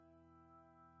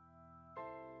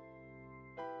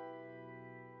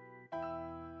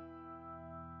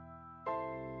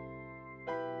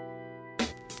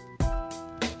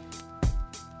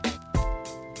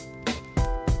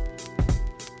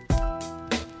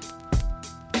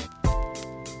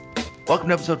Welcome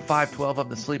to episode 512 of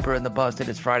The Sleeper and the Bust. It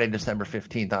is Friday, December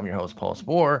 15th. I'm your host, Paul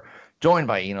Sporer, joined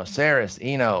by Eno Saris.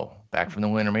 Eno, back from the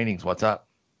winter meetings. What's up?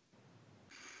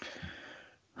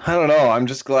 I don't know. I'm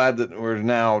just glad that we're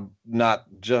now not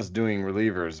just doing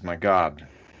relievers. My God.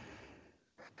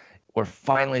 We're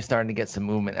finally starting to get some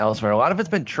movement elsewhere. A lot of it's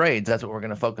been trades. That's what we're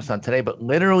going to focus on today. But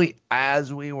literally,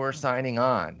 as we were signing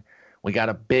on, we got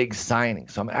a big signing.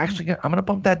 So I'm going to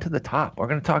bump that to the top. We're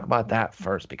going to talk about that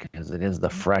first because it is the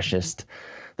freshest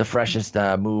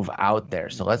move out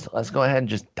there. So let's go ahead and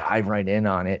just dive right in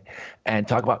on it and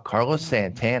talk about Carlos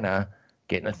Santana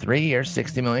getting a 3-year,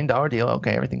 $60 million deal.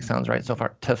 Okay, everything sounds right so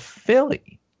far. To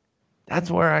Philly.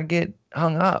 That's where I get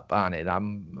hung up on it.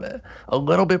 I'm a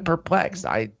little bit perplexed.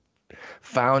 I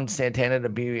found Santana to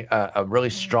be a really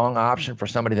strong option for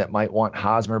somebody that might want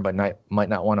Hosmer but might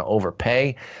not want to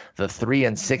overpay. The 3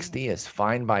 and 60 is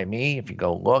fine by me. If you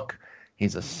go look,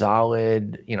 he's a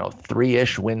solid,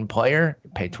 3-ish win player.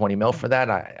 Pay $20 million for that.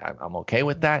 I'm okay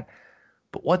with that.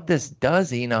 But what this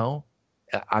does,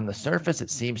 on the surface, it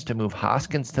seems to move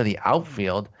Hoskins to the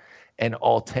outfield and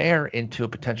Altair into a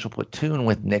potential platoon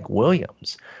with Nick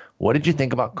Williams. What did you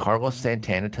think about Carlos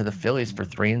Santana to the Phillies for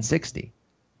 3 and 60?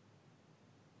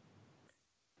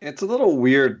 It's a little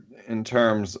weird in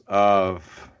terms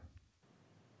of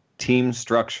team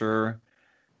structure,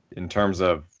 in terms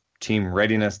of team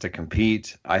readiness to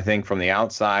compete, I think, from the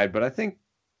outside. But I think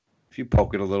if you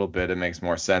poke it a little bit, it makes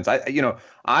more sense.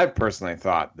 I personally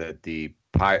thought that the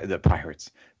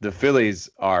Phillies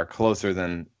are closer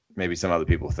than maybe some other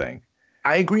people think.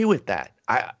 I agree with that.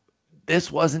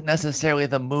 This wasn't necessarily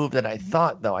the move that I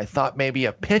thought, though. I thought maybe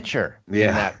a pitcher in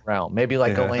that realm, maybe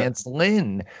like a Lance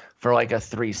Lynn for like a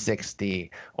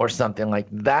 360 or something like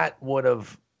that would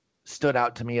have stood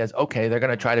out to me as, okay, they're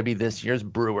going to try to be this year's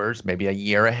Brewers, maybe a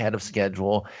year ahead of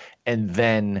schedule, and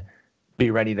then be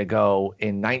ready to go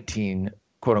in 19,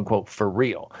 quote unquote, for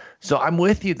real. So I'm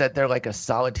with you that they're like a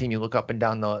solid team. You look up and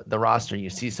down the roster,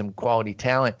 you see some quality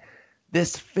talent.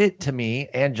 This fit to me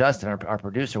and Justin, our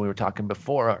producer, we were talking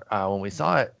before when we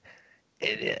saw it.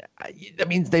 That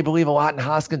means they believe a lot in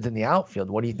Hoskins in the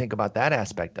outfield. What do you think about that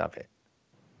aspect of it?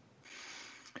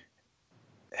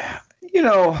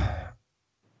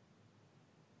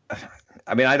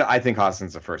 I think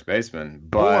Hoskins is a first baseman,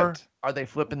 but or are they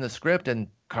flipping the script and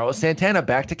Carlos Santana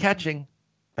back to catching?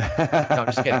 No, I'm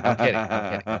just kidding. I'm kidding.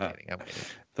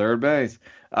 Third base.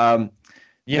 I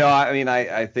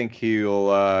think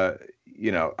he'll.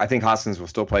 I think Hoskins will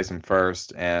still place him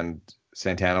first, and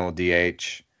Santana will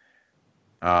DH.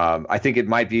 I think it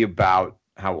might be about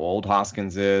how old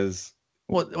Hoskins is.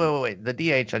 Well, wait. The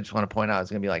DH, I just want to point out,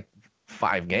 is going to be like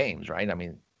 5 games, right? I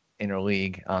mean,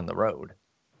 interleague on the road.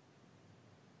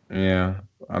 Yeah.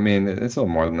 I mean, it's a little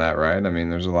more than that, right? I mean,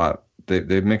 there's a lot.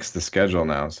 They've mixed the schedule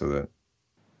now so that.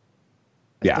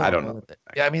 Yeah, I don't know.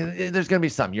 Yeah, I mean, there's going to be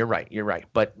some. You're right.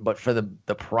 But for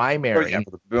the primary,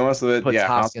 most of it, puts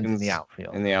Hoskins in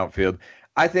the outfield.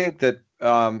 I think that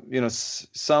Well,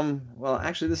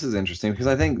 actually, this is interesting because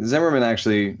I think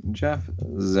Jeff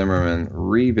Zimmerman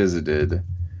revisited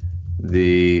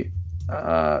the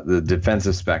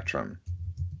defensive spectrum.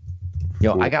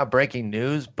 I got breaking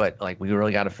news, but like we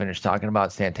really got to finish talking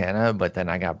about Santana. But then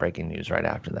I got breaking news right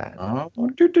after that.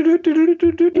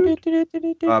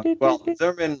 Well,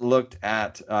 Zimmerman looked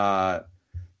at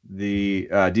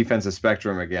the defensive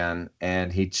spectrum again,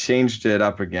 and he changed it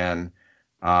up again.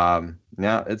 Now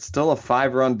it's still a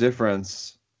 5-run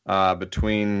difference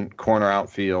between corner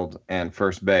outfield and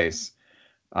first base.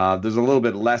 There's a little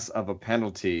bit less of a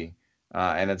penalty,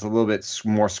 and it's a little bit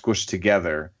more squished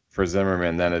together for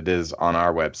Zimmerman than it is on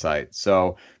our website.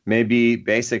 So maybe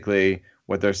basically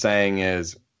what they're saying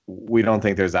is we don't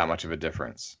think there's that much of a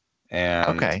difference.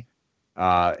 And, okay.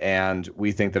 And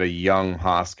we think that a young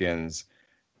Hoskins,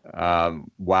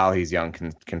 while he's young,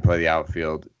 can play the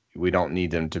outfield. We don't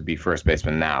need him to be first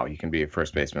baseman now. He can be a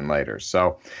first baseman later.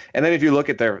 So, and then if you look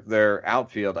at their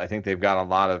outfield, I think they've got a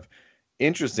lot of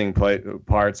interesting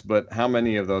parts, but how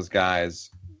many of those guys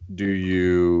do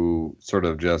you sort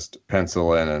of just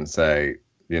pencil in and say,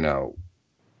 go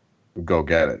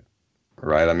get it,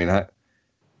 right? I mean,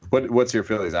 what's your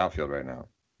Phillies outfield right now?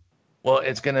 Well,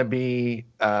 it's going to be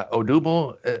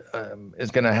Odubel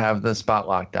is going to have the spot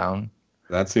lockdown.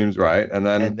 That seems right. And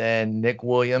then Nick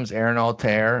Williams, Aaron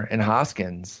Altair, and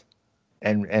Hoskins,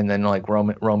 and then like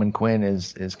Roman Quinn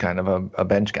is kind of a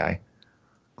bench guy.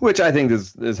 Which I think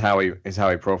is how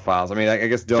he profiles. I mean, I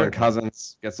guess Dylan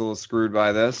Cousins gets a little screwed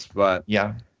by this, but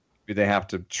yeah, maybe they have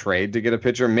to trade to get a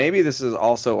pitcher. Maybe this is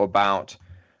also about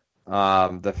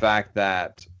the fact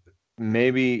that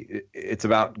maybe it's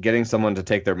about getting someone to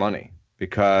take their money,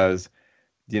 because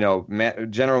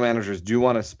general managers do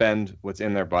want to spend what's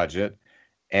in their budget,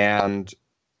 and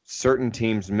certain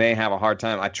teams may have a hard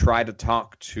time.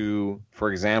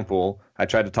 For example, I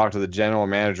tried to talk to the general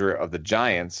manager of the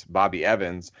Giants, Bobby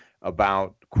Evans,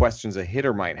 about questions a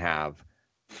hitter might have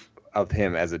of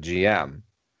him as a GM.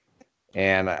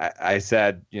 And I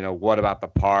said, what about the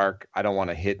park? I don't want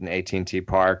to hit in AT&T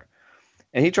Park.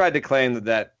 And he tried to claim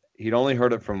that he'd only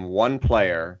heard it from one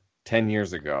player 10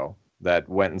 years ago that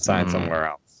went and signed somewhere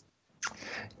else.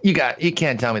 You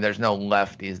can't tell me there's no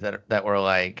lefties that were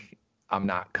like, I'm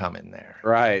not coming there.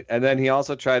 Right. And then he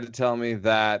also tried to tell me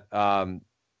that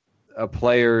a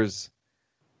player's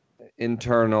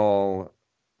internal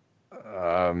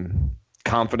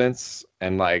confidence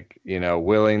and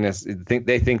willingness,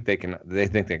 they think they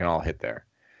can all hit there.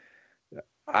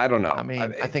 I don't know. I mean,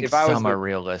 I think some are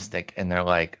realistic and they're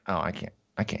like, oh, I can't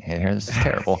hit here. This is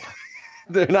terrible.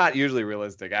 They're not usually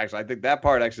realistic, actually. I think that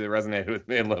part actually resonated with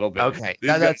me a little bit. Okay,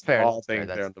 that's fair. All think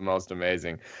they're the most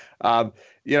amazing. Brandon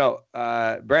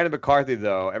McCarthy,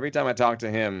 though, every time I talk to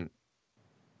him,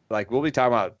 we'll be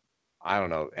talking about, I don't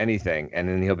know, anything, and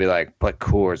then he'll be like, but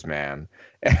Coors, man.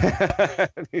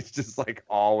 He's just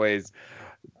always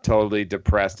totally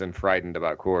depressed and frightened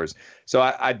about Coors. So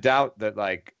I doubt that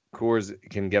Coors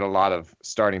can get a lot of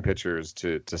starting pitchers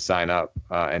to sign up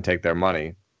and take their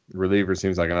money. Reliever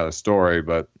seems like another story,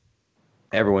 but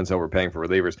everyone's overpaying for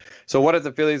relievers. So what if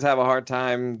the Phillies have a hard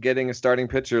time getting a starting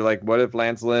pitcher? What if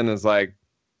Lance Lynn is like,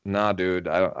 nah, dude,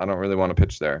 I don't really want to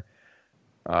pitch there.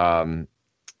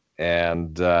 It's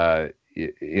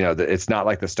not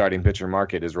like the starting pitcher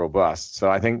market is robust.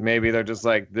 So I think maybe they're just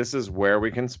like, this is where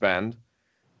we can spend,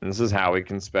 and this is how we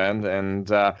can spend. And,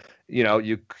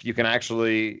 you can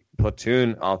actually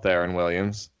platoon out there in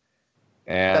Williams.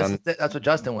 And that's what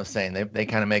Justin was saying. They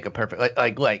kind of make a perfect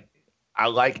like I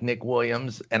like Nick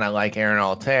Williams and I like Aaron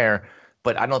Altair,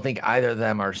 but I don't think either of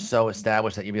them are so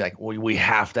established that you'd be like, we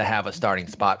have to have a starting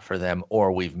spot for them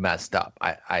or we've messed up.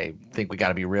 I think we got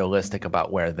to be realistic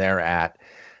about where they're at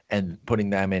and putting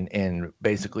them in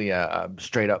basically a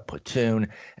straight up platoon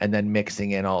and then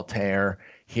mixing in Altair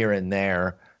here and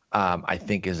there, I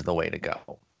think is the way to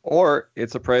go. Or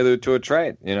it's a prelude to a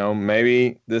trade.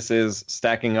 Maybe this is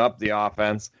stacking up the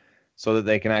offense so that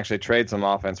they can actually trade some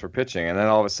offense for pitching. And then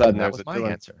all of a sudden there's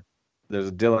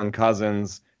a Dylan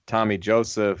Cousins, Tommy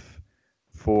Joseph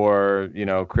for,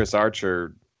 Chris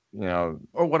Archer, Or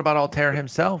what about Altair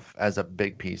himself as a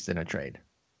big piece in a trade?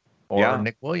 Or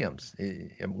Nick Williams,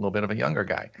 a little bit of a younger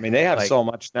guy. I mean, they have so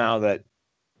much now that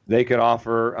they could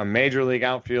offer a major league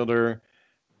outfielder,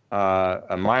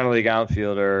 a minor league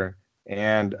outfielder,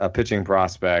 and a pitching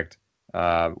prospect,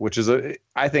 which is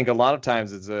I think a lot of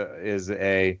times is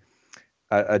a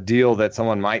deal that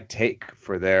someone might take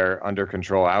for their under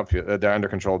control outfield, their under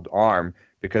controlled arm,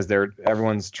 because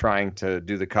everyone's trying to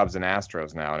do the Cubs and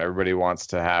Astros now, and everybody wants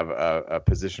to have a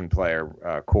position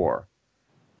player core.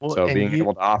 Well, so being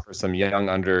able to offer some young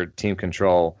under team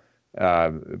control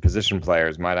position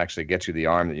players might actually get you the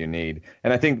arm that you need.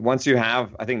 And I think once you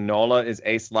have, I think Nola is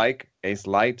ace light, I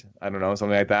don't know,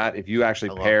 something like that. If you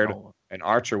actually paired an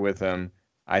Archer with him,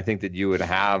 I think that you would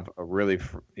have a really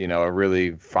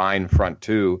fine front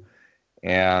two.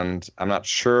 And I'm not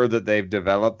sure that they've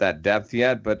developed that depth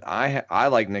yet, but I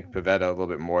like Nick Pivetta a little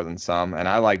bit more than some, and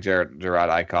I like Gerard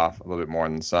Eickhoff a little bit more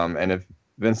than some. And if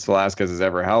Vince Velasquez is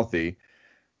ever healthy,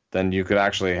 then you could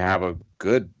actually have a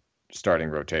good starting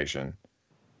rotation.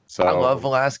 So I love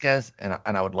Velasquez, and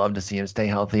I would love to see him stay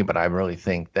healthy, but I really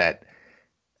think that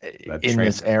in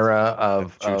this era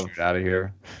of out of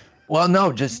here. Well,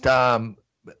 no, just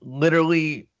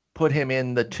literally put him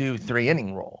in the 2-3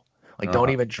 inning role. Don't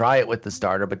even try it with the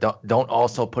starter, but don't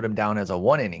also put him down as a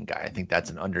 1 inning guy. I think that's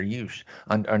an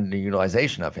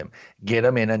underutilization of him. Get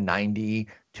him in a 90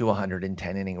 to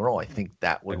 110 inning role. I think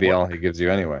that would be all he gives you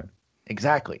anyway.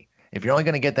 Exactly. If you're only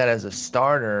going to get that as a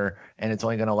starter and it's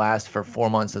only going to last for 4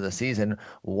 months of the season,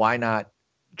 why not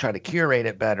try to curate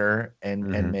it better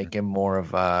and make him more of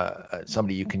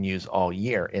somebody you can use all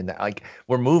year? In that,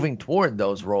 we're moving toward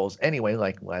those roles anyway.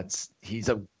 He's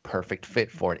a perfect fit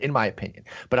for it, in my opinion.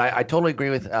 But I totally agree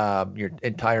with your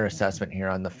entire assessment here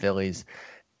on the Phillies.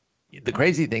 The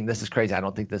crazy thing, this is crazy. I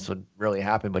don't think this would really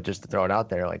happen, but just to throw it out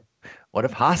there, what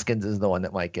if Hoskins is the one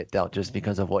that might get dealt just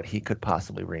because of what he could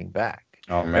possibly bring back?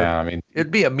 Oh man, I mean,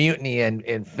 it'd be a mutiny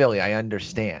in Philly. I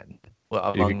understand.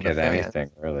 Well, you could get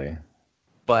anything, really.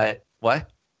 But what?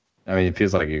 I mean, it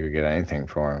feels like you could get anything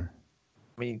for him.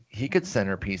 I mean, he could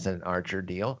centerpiece an Archer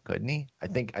deal, couldn't he? I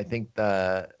think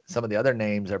some of the other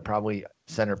names are probably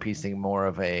centerpiecing more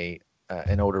of an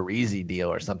Odorizzi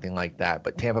deal or something like that.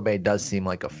 But Tampa Bay does seem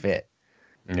like a fit.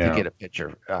 get a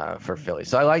pitcher for Philly.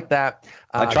 So I like that.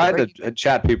 I tried to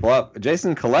chat people up.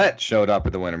 Jason Collette showed up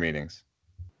at the winter meetings.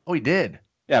 Oh, he did?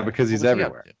 Yeah, because he's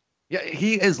everywhere. Yeah,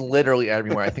 he is literally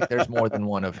everywhere. I think there's more than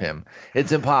one of him.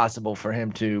 It's impossible for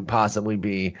him to possibly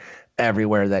be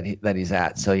everywhere that he's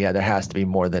at. So yeah, there has to be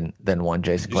more than one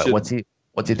Jason Collette. What's he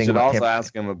thinking about? You should also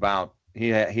ask him about he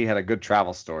had a good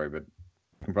travel story, but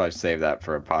we can probably save that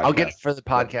for a podcast. I'll get it for the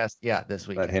podcast. Yeah, this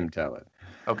week. Let him tell it.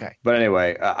 Okay. But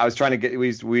anyway, I was trying to get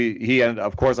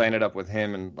I ended up with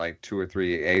him and like 2 or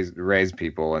 3 Rays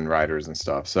people and writers and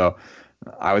stuff. So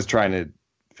I was trying to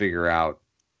figure out,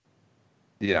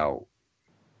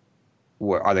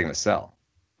 what are they going to sell?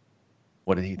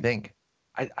 What did he think?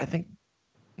 I think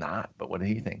not, but what did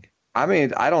he think? I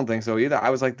mean, I don't think so either.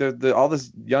 I was like, all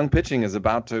this young pitching is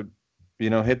about to,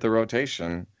 hit the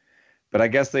rotation. But I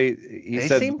guess they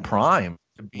said seem prime.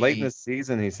 Late in the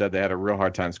season, he said they had a real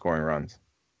hard time scoring runs.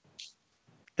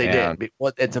 They did.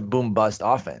 Well, it's a boom bust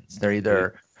offense. They're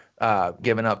either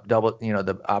giving up double,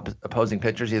 the opposing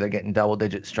pitchers either getting double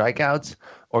digit strikeouts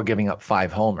or giving up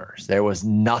 5 homers. There was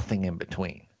nothing in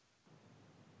between.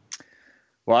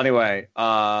 Well, anyway,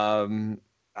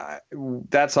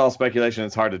 that's all speculation.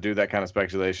 It's hard to do that kind of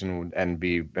speculation and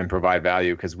provide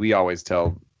value because we always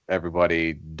tell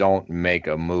everybody, don't make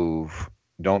a move,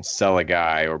 don't sell a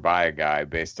guy or buy a guy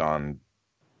based on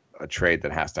a trade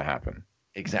that has to happen.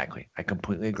 Exactly. I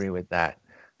completely agree with that.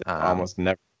 Almost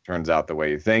never turns out the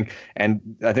way you think.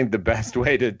 And I think the best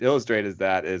way to illustrate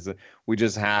is we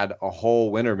just had a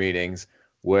whole winter meetings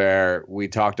where we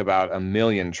talked about a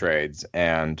million trades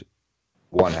and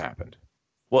one happened.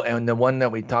 Well, and the one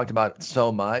that we talked about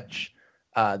so much,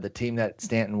 the team that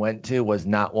Stanton went to was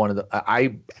not one of the.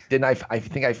 I think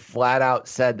I flat out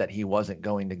said that he wasn't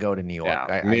going to go to New York.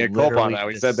 Yeah, me and Cope on that.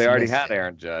 We said they already had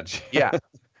Aaron Judge. Yeah.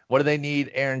 What do they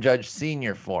need Aaron Judge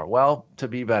Sr. for? Well, to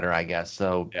be better, I guess.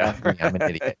 So I'm an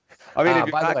idiot. I mean,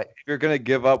 if you're going to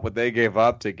give up what they gave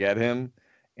up to get him,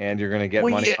 and you're going to get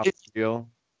money off the deal.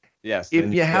 Yes.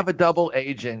 If you have a double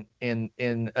agent in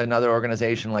another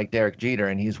organization like Derek Jeter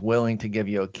and he's willing to give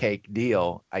you a cake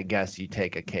deal, I guess you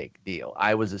take a cake deal.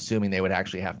 I was assuming they would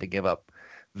actually have to give up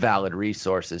valid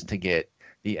resources to get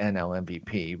the NL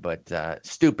MVP, but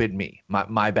stupid me.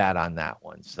 My bad on that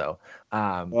one. So,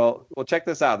 well, check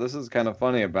this out. This is kind of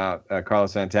funny about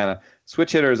Carlos Santana.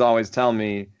 Switch hitters always tell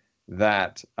me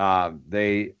that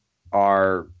they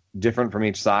are different from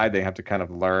each side. They have to kind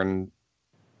of learn.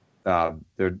 They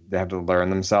have to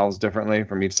learn themselves differently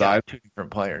from each side. 2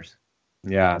 different players.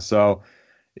 Yeah. So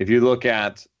if you look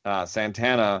at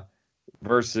Santana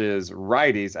versus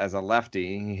righties as a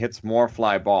lefty, he hits more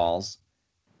fly balls,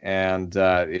 and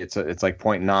it's like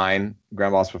 0.9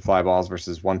 ground balls per fly balls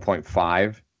versus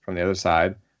 1.5 from the other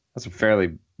side. That's a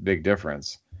fairly big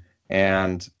difference,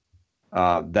 and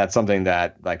that's something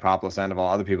that like Pablo Sandoval,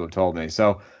 other people have told me.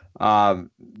 So.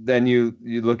 Then you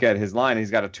look at his line. He's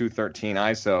got a 213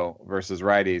 ISO versus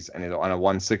righties, and he's on a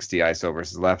 160 ISO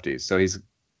versus lefties. So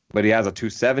but he has a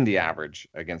 270 average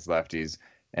against lefties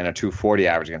and a 240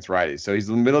 average against righties. So he's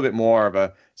a little bit more of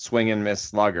a swing and miss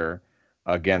slugger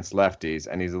against lefties,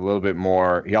 and he's a little bit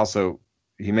more.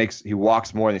 He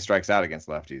walks more than he strikes out against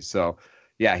lefties. So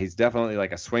yeah, he's definitely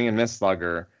like a swing and miss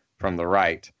slugger from the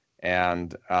right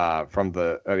and from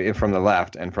the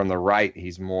left, and from the right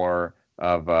he's more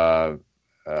of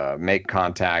make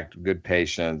contact, good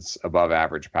patience, above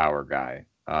average power guy.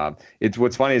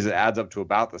 What's funny is it adds up to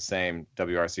about the same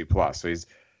WRC plus. So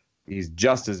he's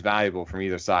just as valuable from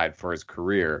either side for his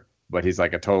career, but he's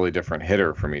like a totally different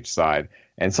hitter from each side.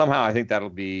 And somehow I think that'll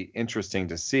be interesting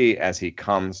to see as he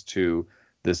comes to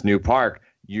this new park.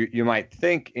 You might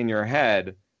think in your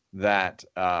head that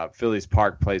Phillies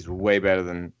Park plays way better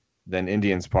than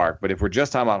Indians Park, but if we're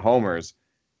just talking about homers,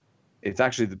 it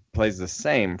actually plays the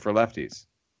same for lefties.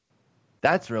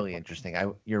 That's really interesting.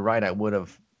 You're right. I would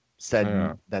have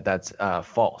said that's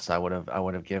false. I would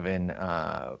have given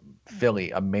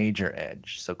Philly a major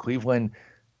edge. So Cleveland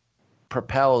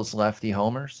propels lefty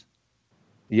homers.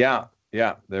 Yeah.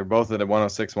 They're both at a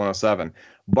 106, 107.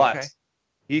 But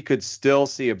he could still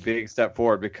see a big step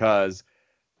forward because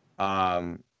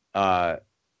let's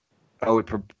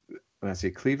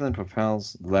see, Cleveland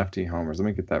propels lefty homers. Let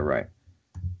me get that right.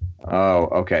 Oh,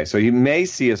 okay. So you may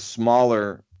see a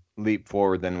smaller leap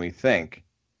forward than we think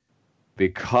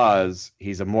because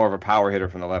he's more of a power hitter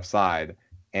from the left side,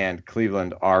 and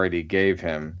Cleveland already gave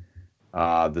him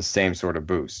the same sort of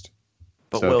boost.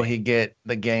 But will he get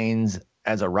the gains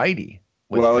as a righty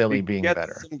with Philly being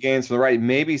better? Some gains from the right.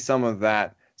 Maybe some of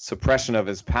that suppression of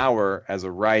his power as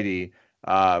a righty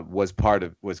was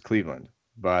Cleveland.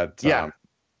 But so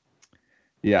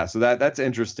that's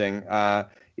interesting.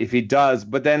 if he does,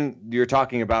 but then you're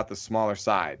talking about the smaller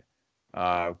side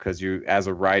because you, as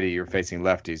a righty, you're facing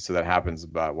lefties, so that happens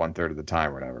about 1/3 of the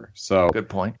time, or whatever. So Good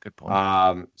point. Good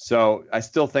point. So I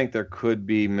still think there could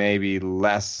be maybe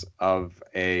less of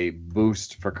a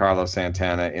boost for Carlos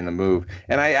Santana in the move,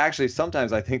 and I actually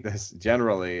sometimes I think this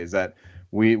generally is that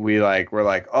we're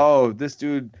like, oh, this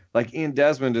dude, like Ian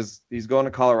Desmond, he's going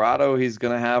to Colorado, he's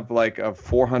gonna have like a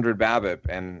 400 BABIP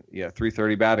and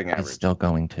 330 batting average. He's still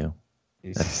going to.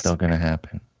 That's still going to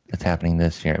happen. It's happening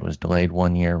this year. It was delayed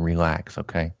 1 year. Relax,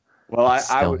 okay? Well,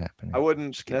 I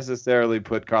wouldn't necessarily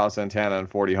put Carlos Santana in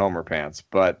 40 homer pants,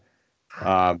 but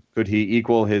could he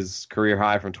equal his career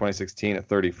high from 2016 at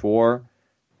 34?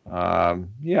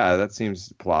 Yeah, that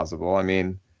seems plausible. I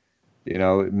mean,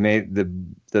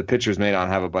 the pitchers may not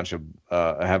have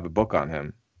have a book on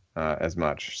him as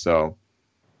much. So,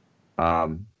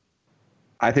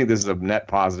 I think this is a net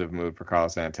positive move for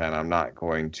Carlos Santana. I'm not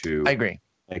going to. I agree.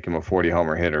 Make him a 40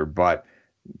 homer hitter, but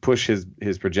push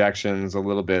his projections a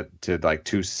little bit to like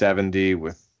 270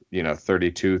 with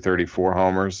 32, 34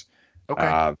 homers.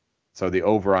 Okay. So the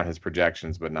over on his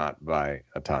projections, but not by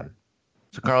a ton.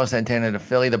 So Carlos Santana to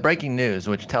Philly. The breaking news,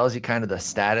 which tells you kind of the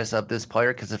status of this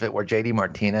player, because if it were JD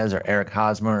Martinez or Eric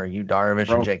Hosmer or Yu Darvish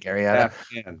or Jake Arrieta,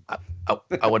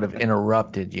 I would have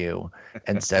interrupted you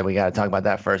and said we got to talk about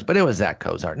that first. But it was Zach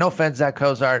Cozart. No offense, Zach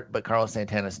Cozart, but Carlos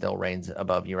Santana still reigns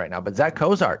above you right now. But Zach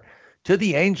Cozart to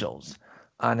the Angels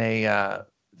on a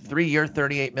 3-year,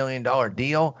 $38 million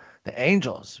deal. The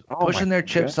Angels pushing their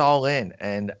chips all in.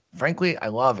 And frankly, I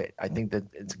love it. I think that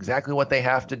it's exactly what they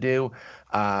have to do.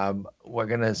 We're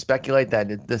going to speculate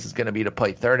that this is going to be to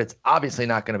play third. It's obviously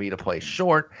not going to be to play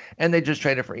short. And they just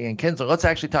traded for Ian Kinsler. Let's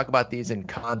actually talk about these in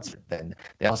concert then.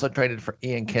 They also traded for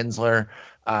Ian Kinsler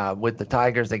with the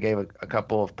Tigers. They gave a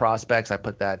couple of prospects. I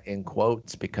put that in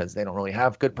quotes because they don't really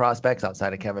have good prospects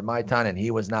outside of Kevin Maitan, and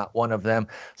he was not one of them.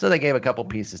 So they gave a couple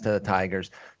pieces to the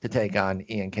Tigers to take on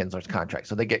Ian Kinsler's contract.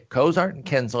 So they get Cozart and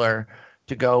Kinsler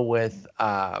to go with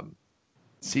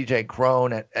CJ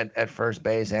Cron at first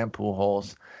base and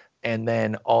Pujols, and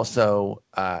then also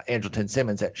Andrelton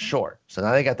Simmons at short. So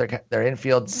now they got their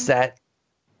infield set.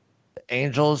 The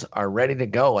Angels are ready to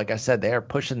go. Like I said, they are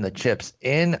pushing the chips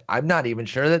in. I'm not even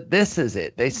sure that this is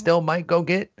it. They still might go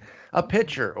get a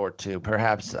pitcher or two,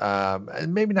 perhaps.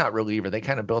 Maybe not reliever. They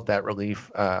kind of built that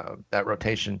that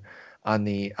rotation on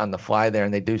the fly there,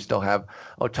 and they do still have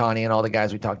Ohtani and all the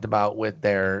guys we talked about with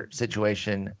their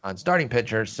situation on starting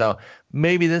pitchers. So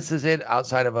maybe this is it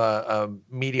outside of a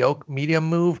medium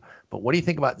move. But what do you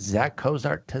think about Zach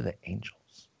Cozart to the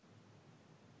Angels?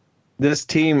 This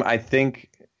team, I think,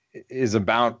 is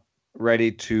about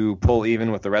ready to pull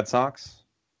even with the Red Sox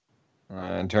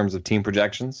in terms of team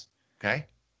projections. Okay.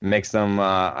 Makes them,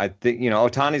 I think,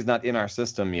 Ohtani's not in our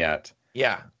system yet.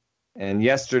 Yeah. And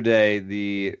yesterday,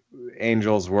 the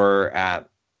Angels were at,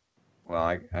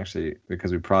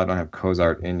 because we probably don't have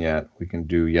Cozart in yet, we can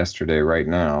do yesterday right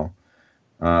now.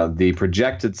 The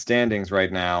projected standings right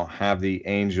now have the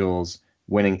Angels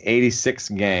winning 86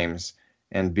 games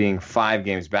and being 5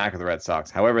 games back of the Red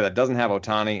Sox. However, that doesn't have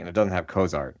Ohtani and it doesn't have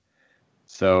Cozart.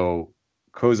 So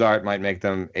Cozart might make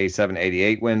them a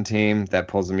 88 win team. That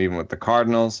pulls them even with the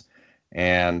Cardinals.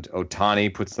 And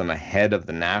Ohtani puts them ahead of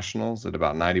the Nationals at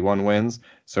about 91 wins.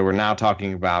 So we're now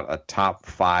talking about a top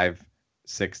 5-6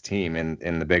 team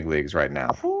in the big leagues right now.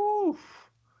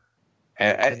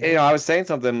 And I was saying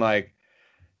something like,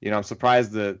 I'm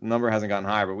surprised the number hasn't gotten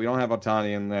higher, but we don't have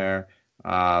Ohtani in there.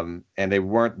 And they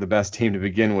weren't the best team to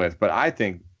begin with. But I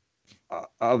think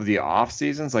of the off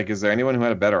seasons, like, is there anyone who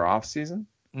had a better off season?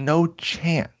 No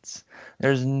chance.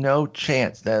 There's no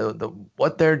chance.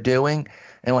 What they're doing.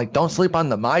 And, don't sleep on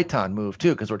the Maitan move,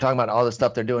 too, because we're talking about all the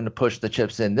stuff they're doing to push the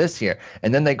chips in this year.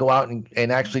 And then they go out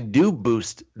and actually do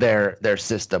boost their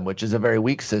system, which is a very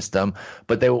weak system.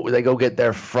 But they go get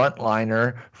their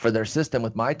frontliner for their system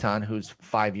with Maitan, who's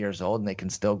 5 years old, and they can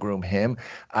still groom him.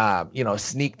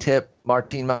 Sneak tip,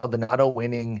 Martin Maldonado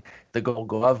winning the Gold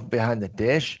Glove behind the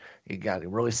dish. You got a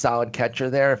really solid catcher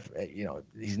there.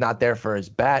 He's not there for his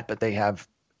bat, but they have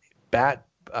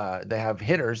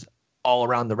hitters all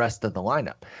around the rest of the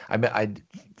lineup. I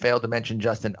failed to mention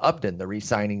Justin Upton, the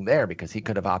re-signing there, because he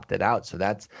could have opted out. So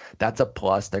that's a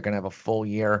plus. They're going to have a full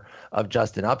year of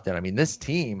Justin Upton. I mean, this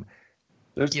team,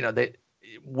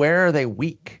 where are they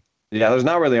weak? Yeah, there's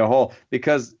not really a hole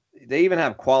because they even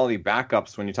have quality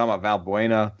backups when you're talking about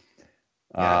Valbuena.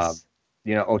 Yes.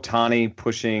 Ohtani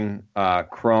pushing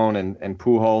Cron and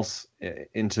Pujols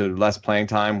into less playing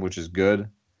time, which is good.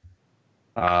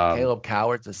 Caleb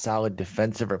Coward's a solid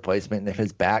defensive replacement, and if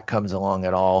his bat comes along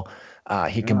at all,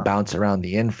 he can bounce around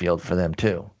the infield for them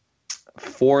too.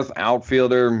 fourth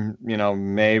outfielder,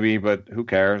 maybe, but who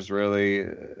cares really?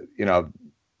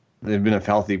 They've been a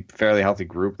fairly healthy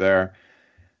group there.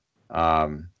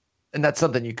 And that's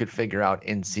something you could figure out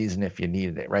in season if you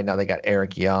needed it. Right now they got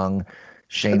Eric Young,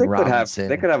 Shane they Robinson.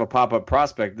 They could have a pop-up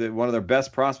prospect. One of their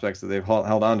best prospects that they've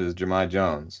held on to is Jahmai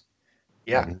Jones.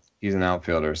 Yeah, he's an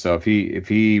outfielder. So if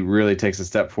he really takes a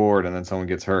step forward and then someone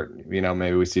gets hurt,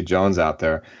 maybe we see Jones out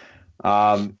there.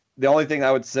 The only thing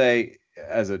I would say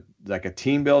as a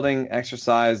team building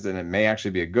exercise, and it may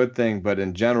actually be a good thing, but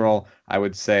in general, I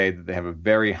would say that they have a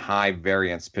very high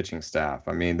variance pitching staff.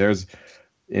 I mean, there's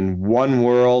in one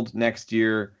world next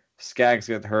year, Skaggs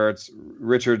gets hurt,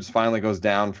 Richards finally goes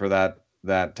down for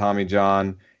that Tommy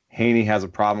John, Haney has a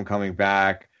problem coming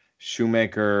back,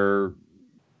 Shoemaker,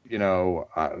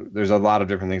 there's a lot of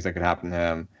different things that could happen to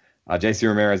him. JC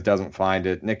Ramirez doesn't find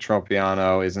it. Nick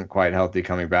Tropiano isn't quite healthy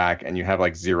coming back, and you have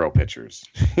like zero pitchers.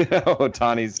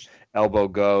 Ohtani's elbow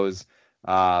goes.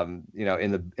 In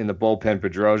the bullpen,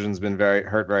 Bedrosian's been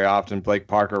very often. Blake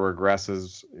Parker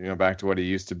regresses, back to what he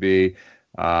used to be.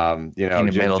 Jim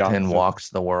Middleton Johnson walks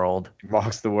the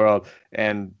world.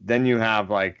 And then you have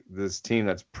like this team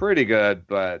that's pretty good,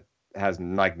 but has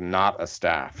like not a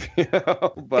staff.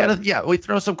 But we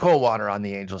throw some cold water on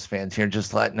the Angels fans here,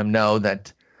 just letting them know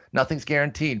that nothing's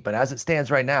guaranteed. But as it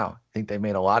stands right now, I think they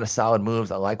made a lot of solid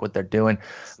moves. I like what they're doing.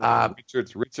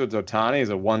 Richards Ohtani is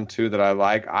a 1-2 that I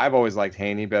like. I've always liked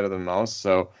Haney better than most.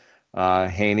 So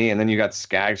Haney, and then you got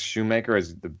Skaggs, Shoemaker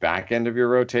as the back end of your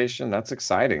rotation. That's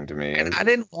exciting to me. And I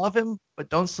didn't love him, but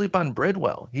don't sleep on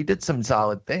Bridwell. He did some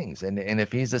solid things, and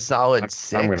if he's a solid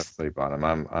six, I'm going to sleep on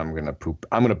him. I'm going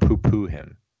to poo-poo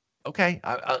him. Okay,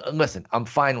 listen, I'm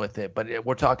fine with it, but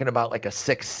we're talking about like a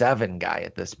 6-7 guy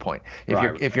at this point.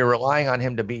 If you're relying on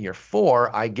him to be your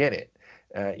 4, I get it.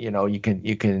 You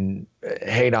can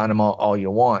hate on him all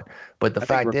you want, but the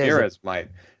fact is, Ramirez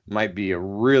might be a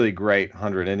really great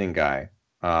 100-inning guy.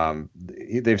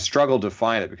 They've struggled to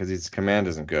find it because his command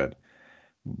isn't good.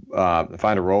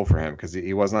 Find a role for him because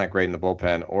he wasn't that great in the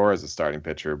bullpen or as a starting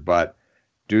pitcher, but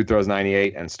dude throws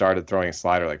 98 and started throwing a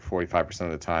slider like 45%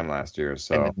 of the time last year.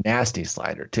 So and a nasty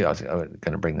slider too. I was going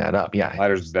to bring that up. Yeah,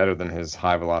 slider's better than his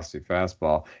high velocity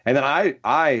fastball. And then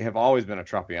I have always been a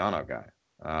Tropiano guy.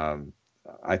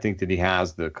 I think that he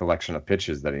has the collection of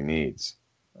pitches that he needs.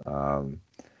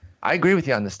 I agree with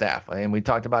you on the staff, and we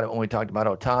talked about it when we talked about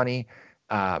Ohtani.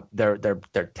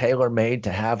 They're tailor made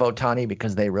to have Ohtani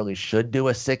because they really should do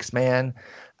a 6-man.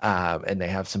 And they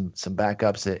have some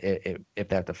backups if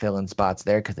they have to fill in spots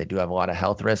there because they do have a lot of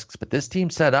health risks. But this team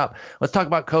set up. Let's talk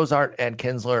about Cozart and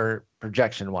Kinsler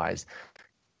projection-wise.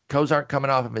 Cozart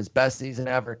coming off of his best season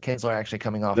ever. Kinsler actually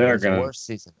coming off of his worst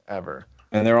season ever.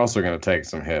 And they're also going to take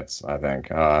some hits, I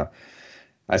think.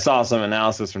 I saw some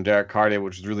analysis from Derek Cartier,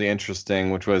 which was really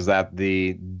interesting, which was that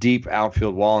the deep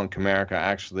outfield wall in Comerica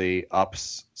actually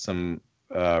ups some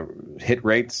hit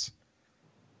rates.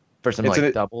 For some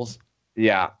doubles?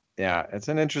 Yeah. It's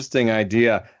an interesting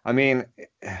idea. I mean,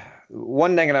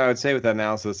 one negative I would say with that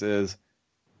analysis is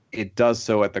it does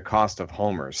so at the cost of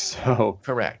homers. So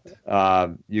correct.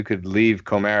 You could leave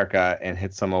Comerica and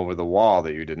hit some over the wall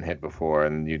that you didn't hit before,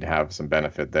 and you'd have some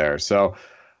benefit there. So,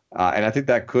 and I think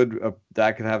that could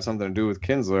have something to do with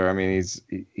Kinsler. I mean,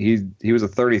 he was a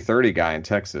 30-30 guy in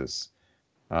Texas.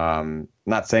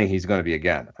 Not saying he's going to be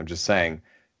again. I'm just saying,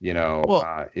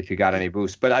 if he got any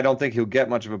boost. But I don't think he'll get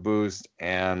much of a boost,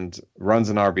 and runs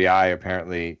an RBI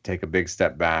apparently take a big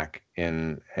step back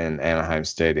in Anaheim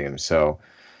Stadium. So,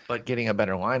 but getting a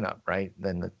better lineup, right,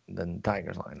 than the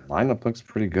Tigers lineup. Lineup looks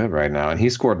pretty good right now, and he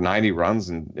scored 90 runs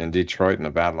in Detroit in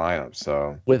a bad lineup.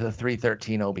 So with a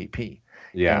 3.13 OBP.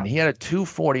 Yeah, and he had a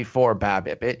 2.44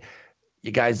 BABIP.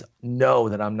 You guys know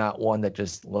that I'm not one that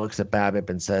just looks at BABIP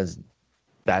and says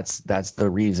that's the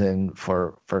reason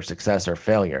for success or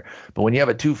failure. But when you have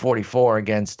a 2.44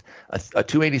 against a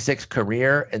 2.86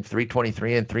 career and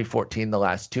 3.23 and 3.14 the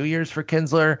last 2 years for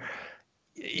Kinsler,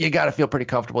 you got to feel pretty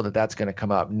comfortable that that's going to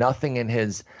come up. Nothing in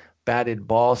his batted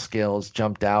ball skills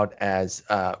jumped out as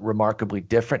remarkably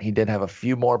different. He did have a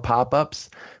few more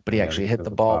pop-ups, but he actually hit the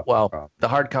ball. Well, the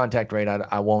hard contact rate,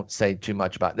 I won't say too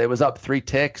much about. It was up 3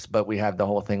 ticks, but we have the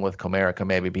whole thing with Comerica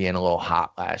maybe being a little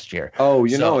hot last year. Oh,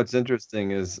 what's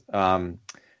interesting is on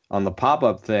the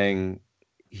pop-up thing,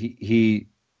 it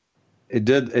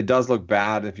does look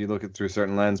bad if you look at through a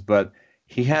certain lens, but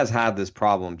he has had this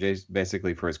problem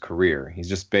basically for his career. He's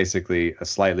just basically a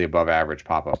slightly above average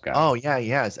pop-up guy. Oh, yeah, he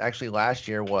has. Actually, last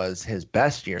year was his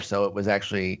best year, so it was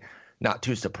actually not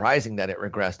too surprising that it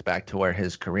regressed back to where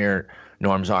his career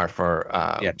norms are for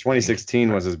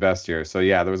 2016 was his best year. So,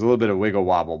 yeah, there was a little bit of wiggle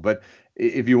wobble. But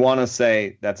if you want to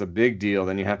say that's a big deal,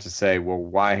 then you have to say, well,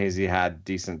 why has he had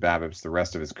decent BABIPs the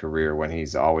rest of his career when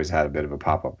he's always had a bit of a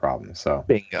pop-up problem? So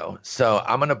Bingo. So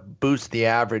I'm going to boost the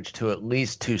average to at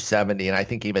least 270, and I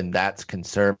think even that's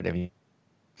conservative.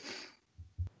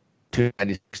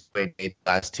 296, 288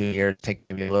 last 2 years, take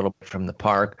maybe a little bit from the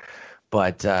park,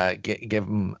 but give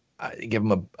him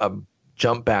a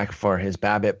jump back for his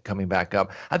BABIP coming back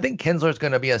up. I think Kinsler's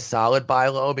going to be a solid buy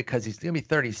low because he's going to be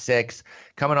 36,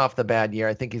 coming off the bad year.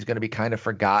 I think he's going to be kind of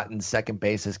forgotten. Second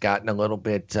base has gotten a little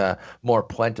bit more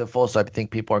plentiful, so I think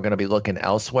people are going to be looking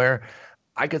elsewhere.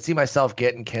 I could see myself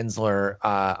getting Kinsler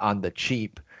on the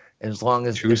cheap as long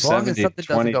as something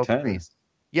doesn't go crazy.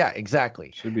 Yeah,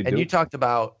 exactly. And you talked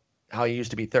about how he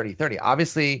used to be 30-30.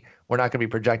 Obviously, we're not going to be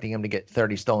projecting him to get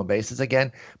 30 stolen bases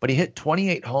again, but he hit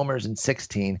 28 homers in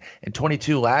 16 and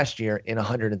 22 last year in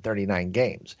 139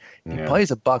 games. If he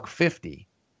plays $150,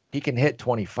 he can hit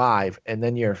 25, and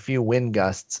then you're a few wind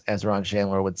gusts, as Ron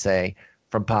Chandler would say,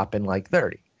 from popping like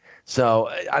 30. So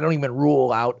I don't even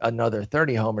rule out another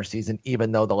 30-homer season,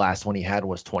 even though the last one he had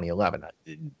was 2011.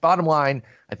 Bottom line,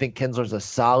 I think Kinsler's a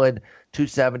solid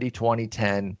 270,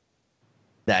 2010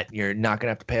 that you're not going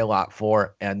to have to pay a lot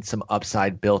for, and some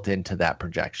upside built into that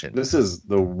projection. This is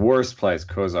the worst place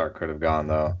Cozart could have gone,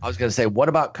 though. I was going to say, what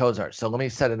about Cozart? So let me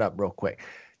set it up real quick.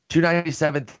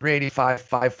 297, 385,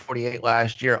 548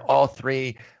 last year. All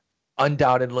three,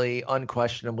 undoubtedly,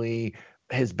 unquestionably,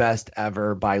 his best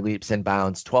ever by leaps and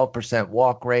bounds. 12%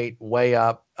 walk rate, way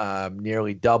up,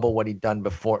 nearly double what he'd done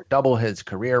before, double his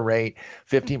career rate.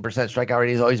 15% strikeout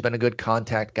rate. He's always been a good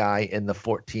contact guy in the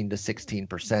 14 to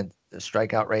 16%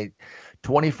 strikeout rate.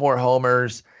 24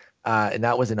 homers, and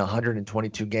that was in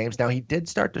 122 games. Now, he did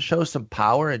start to show some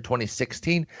power in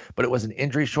 2016, but it was an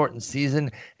injury-shortened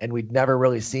season, and we'd never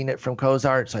really seen it from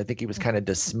Cozart, so I think he was kind of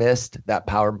dismissed. That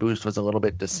power boost was a little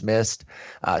bit dismissed.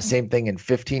 Same thing in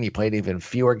 15. He played even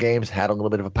fewer games, had a little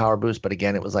bit of a power boost, but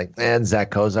again, it was like,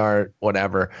 Zach Cozart,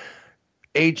 whatever.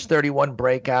 Age 31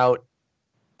 breakout.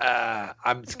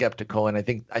 I'm skeptical, and I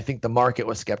think the market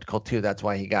was skeptical too. That's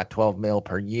why he got $12 million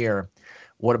per year.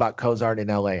 What about Cozart in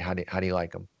LA? How do you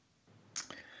like him?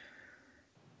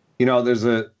 You know, there's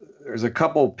a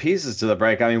couple pieces to the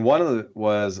break. I mean, one of the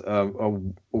was a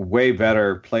way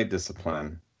better plate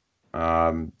discipline.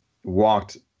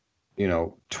 Walked,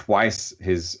 twice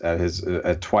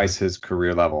twice his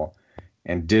career level,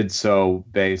 and did so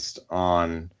based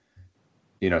on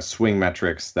swing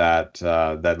metrics that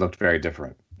looked very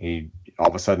different. He all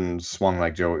of a sudden swung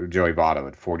like Joey Votto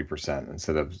at 40%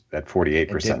 instead of at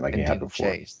 48% like he had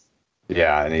before. Chase.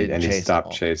 Yeah, and he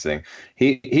stopped chasing.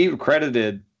 He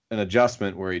credited an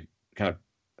adjustment where he kind of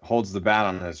holds the bat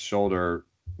on his shoulder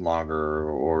longer,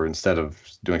 or instead of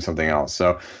doing something else.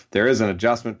 So there is an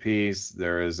adjustment piece.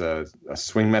 There is a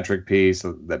swing metric piece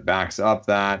that backs up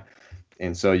that.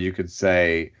 And so you could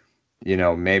say,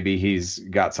 maybe he's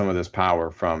got some of this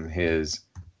power from his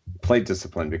plate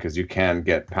discipline, because you can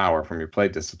get power from your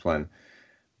plate discipline.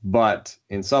 But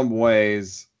in some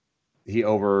ways, he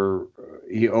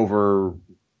overreached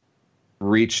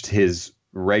his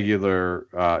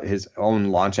his own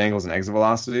launch angles and exit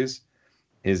velocities.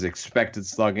 His expected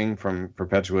slugging from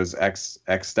Perpetua's X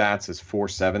stats is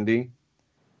 470.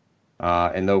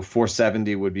 And though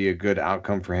 470 would be a good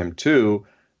outcome for him too,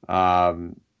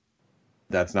 that's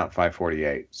not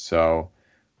 548. So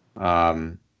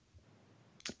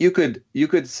you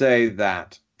could say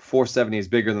that 470 is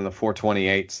bigger than the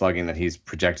 428 slugging that he's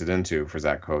projected into for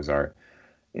Zach Cozart.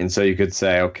 And so you could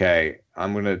say, okay,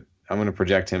 I'm gonna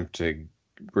project him to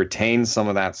retain some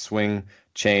of that swing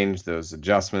change, those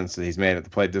adjustments that he's made at the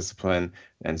plate discipline,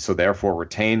 and so therefore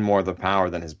retain more of the power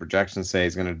than his projections say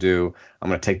he's going to do. I'm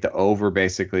going to take the over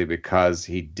basically because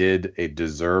he did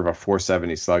deserve a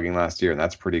 470 slugging last year, and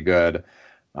that's pretty good.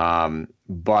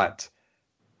 But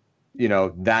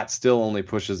that still only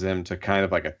pushes him to kind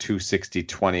of like a 260,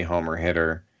 20 homer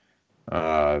hitter,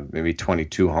 maybe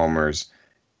 22 homers.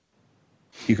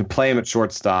 You can play him at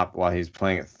shortstop while he's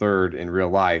playing at third in real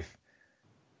life.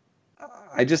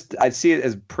 I see it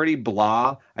as pretty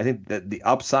blah. I think that the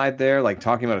upside there, like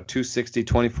talking about a 260,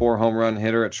 24 home run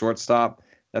hitter at shortstop,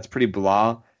 that's pretty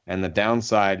blah. And the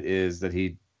downside is that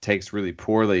he takes really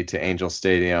poorly to Angel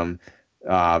Stadium.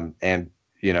 Jeff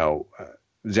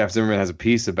Zimmerman has a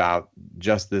piece about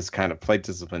just this kind of plate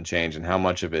discipline change and how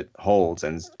much of it holds.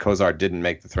 And Cozart didn't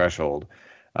make the threshold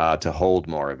to hold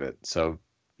more of it. So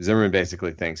Zimmerman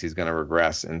basically thinks he's going to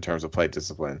regress in terms of plate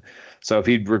discipline. So if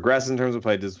he regresses in terms of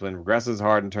plate discipline, regresses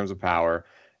hard in terms of power,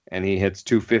 and he hits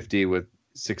 250 with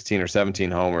 16 or 17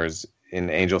 homers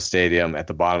in Angel Stadium at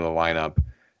the bottom of the lineup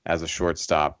as a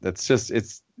shortstop,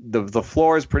 it's the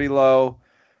floor is pretty low.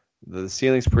 The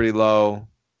ceiling's pretty low.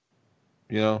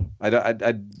 I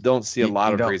don't see a lot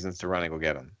You of don't reasons to run and go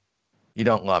get him. you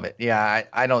don't love it. Yeah,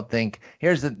 I don't think.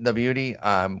 Here's the beauty.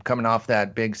 Coming off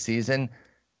that big season,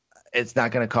 it's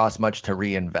not going to cost much to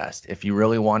reinvest. If you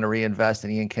really want to reinvest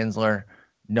in Ian Kinsler,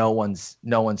 no one's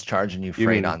charging you You freight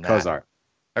mean on that. Cozart?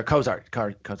 Or Cozart. Yeah,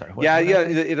 What did yeah.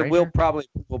 I say? It will Frazier? probably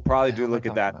We'll probably The do hell am I look at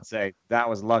talking that about? and say that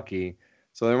was lucky.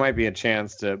 So there might be a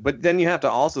chance to, but then you have to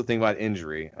also think about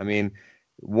injury. I mean,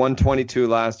 122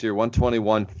 last year,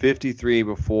 121, 53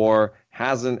 before,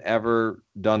 hasn't ever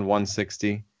done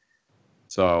 160.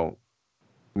 So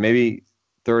maybe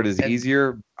third is And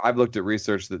easier. I've looked at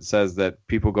research that says that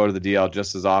people go to the DL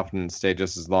just as often and stay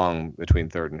just as long between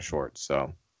third and short.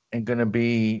 So and going to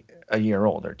be a year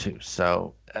older too.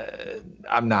 So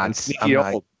I'm and not. I'm sneaky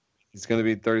not old. He's going to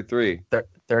be 33.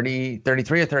 30,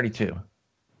 33 or 32.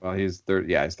 Well, he's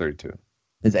 30. Yeah, he's 32.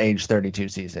 His age 32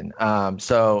 season.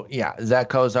 So yeah, Zach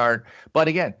Cozart. But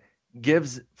again,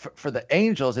 gives for the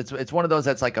Angels, it's one of those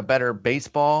that's like a better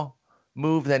baseball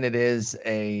move than it is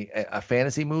a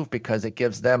fantasy move because it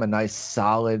gives them a nice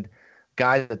solid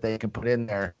guy that they can put in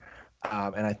there.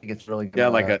 And I think it's really Yeah,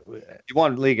 gonna you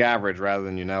want league average rather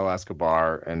than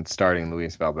Escobar and starting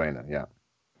Luis Valbuena. Yeah,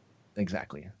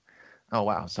 exactly. Oh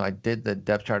wow. So I did the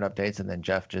depth chart updates and then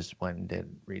Jeff just went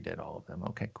and redid all of them.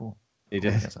 Okay, cool. he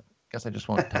Cool. did. Guess I just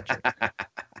won't touch it.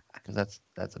 Because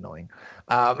that's annoying.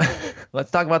 Um,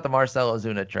 let's talk about the Marcell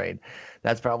Ozuna trade.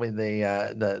 That's probably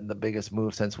the biggest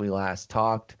move since we last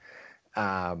talked.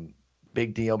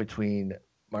 Big deal between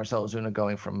Marcell Ozuna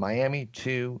going from Miami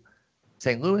to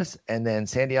St. Louis, and then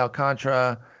Sandy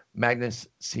Alcantara, Magnus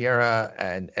Sierra,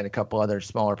 and a couple other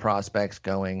smaller prospects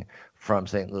going from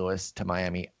St. Louis to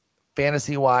Miami.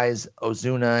 Fantasy wise,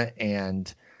 Ozuna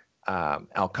and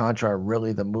Alcantara are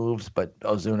really the moves, but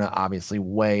Ozuna obviously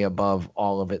way above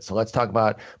all of it. So let's talk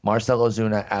about Marcell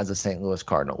Ozuna as a St. Louis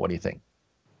Cardinal. What do you think?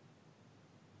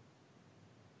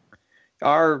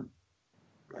 Our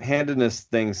handedness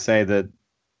things say that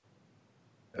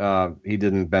he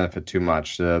didn't benefit too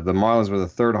much. The Marlins were the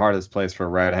third hardest place for a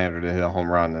right-hander to hit a home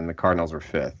run, and the Cardinals were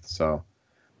fifth. So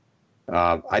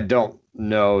I don't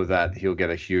know that he'll get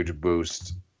a huge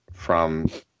boost from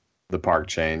the park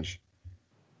change.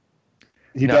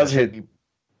 He No, does it should hit,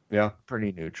 be yeah,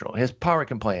 pretty neutral. His power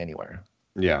can play anywhere.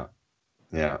 yeah,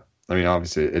 yeah. I mean,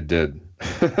 obviously, it did.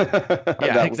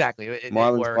 Yeah, exactly. It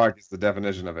Marlins worked. Park is the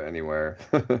definition of it anywhere.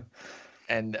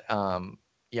 And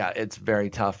yeah, it's very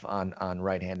tough on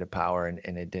right-handed power,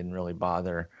 and it didn't really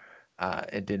bother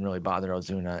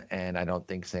Ozuna, and I don't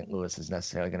think St. Louis is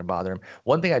necessarily going to bother him.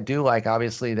 One thing I do like,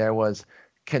 obviously, there was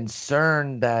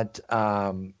concern that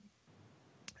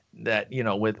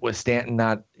with Stanton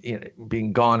not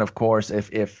being gone, of course,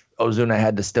 if Ozuna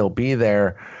had to still be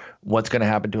there, what's going to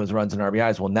happen to his runs and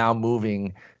RBIs? Well, now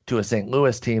moving to a St.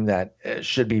 Louis team that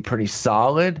should be pretty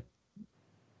solid.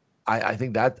 I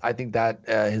think that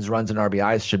his runs and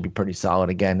RBIs should be pretty solid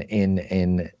again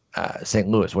in St.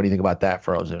 Louis. What do you think about that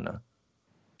for Ozuna?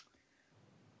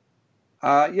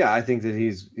 Yeah, I think that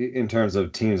he's in terms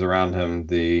of teams around him.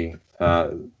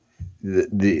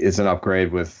 It's an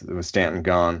upgrade with Stanton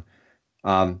gone.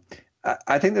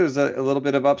 I think there's a little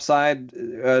bit of upside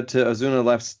to Ozuna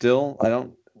left still.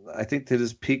 I think that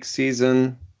his peak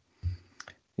season,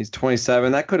 he's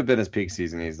 27. That could have been his peak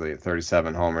season easily at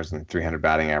 37 homers and 300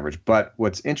 batting average. But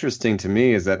what's interesting to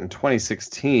me is that in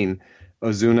 2016,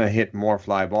 Ozuna hit more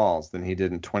fly balls than he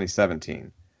did in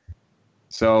 2017.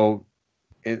 So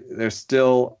there's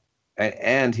still,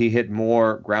 and he hit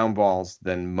more ground balls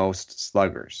than most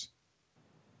sluggers.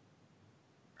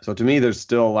 So to me, there's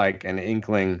still like an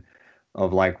inkling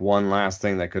of like one last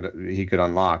thing that he could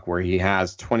unlock, where he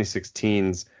has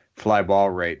 2016's fly ball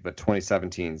rate, but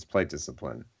 2017's plate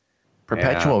discipline.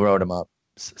 Perpetual wrote him up,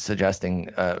 suggesting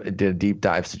did a deep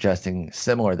dive suggesting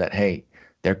similar that hey,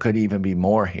 there could even be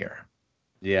more here.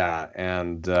 Yeah,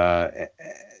 and I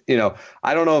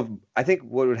don't know. I think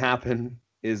what would happen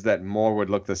is that more would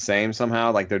look the same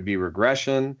somehow. Like there'd be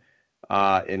regression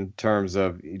in terms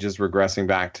of just regressing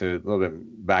back to a little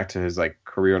bit back to his like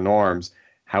career norms.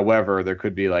 However, there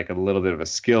could be like a little bit of a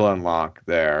skill unlock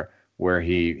there where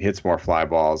he hits more fly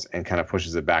balls and kind of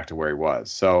pushes it back to where he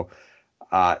was. So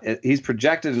he's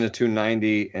projected into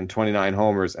 290 and 29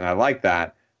 homers, and I like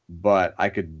that. But I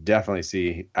could definitely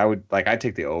see I'd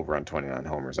take the over on 29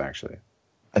 homers actually.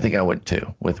 I think I would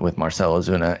too with Marcell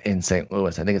Ozuna in St.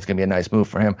 Louis. I think it's going to be a nice move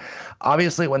for him.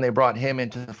 Obviously, when they brought him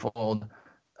into the fold,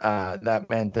 that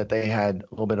meant that they had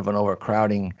a little bit of an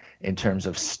overcrowding in terms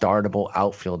of startable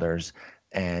outfielders,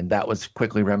 and that was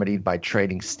quickly remedied by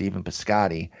trading Stephen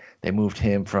Piscotty. They moved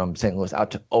him from St. Louis out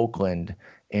to Oakland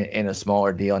in a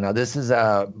smaller deal. Now, this is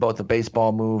both a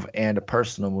baseball move and a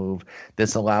personal move.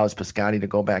 This allows Piscotty to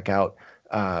go back out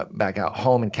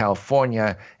home in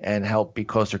California and help be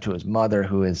closer to his mother,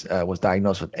 who was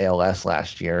diagnosed with ALS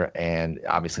last year, and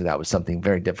obviously that was something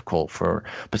very difficult for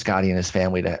Piscotty and his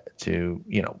family to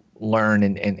learn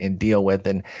and deal with.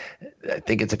 And I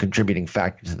think it's a contributing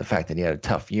factor to the fact that he had a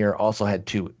tough year. Also had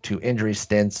two injury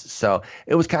stints, so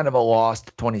it was kind of a lost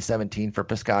 2017 for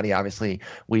Piscotty. Obviously,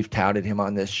 we've touted him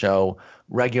on this show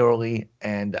regularly,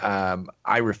 and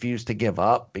I refuse to give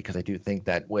up because I do think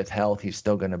that with health, he's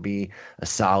still going to be a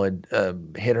solid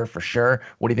hitter for sure.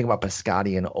 What do you think about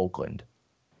Piscotty in Oakland?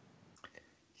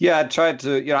 Yeah, I tried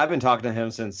to. I've been talking to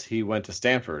him since he went to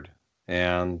Stanford,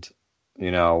 and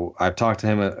I've talked to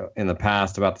him in the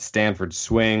past about the Stanford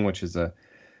swing, which is a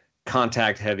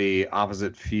contact-heavy,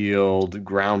 opposite field,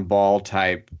 ground ball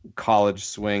type college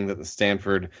swing that the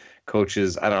Stanford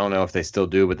coaches, I don't know if they still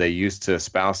do, but they used to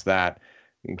espouse that.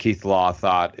 Keith Law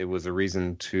thought it was a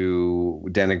reason to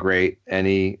denigrate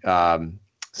any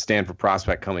Stanford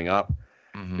prospect coming up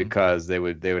because they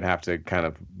would have to kind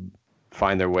of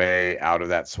find their way out of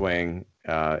that swing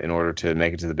in order to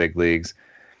make it to the big leagues.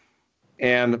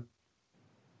 And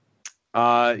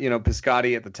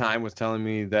Piscotty at the time was telling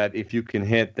me that if you can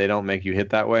hit, they don't make you hit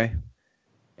that way.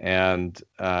 And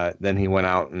then he went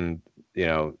out and,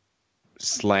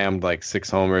 slammed like 6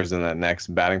 homers in that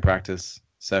next batting practice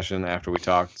session after we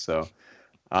talked. So,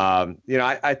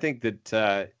 I think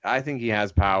he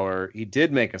has power. He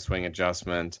did make a swing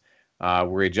adjustment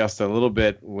where he adjusts a little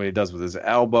bit what he does with his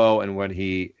elbow and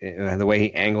the way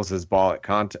he angles his ball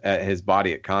at his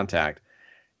body at contact.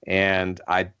 And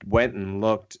I went and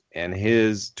looked, and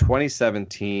his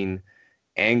 2017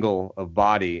 angle of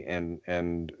body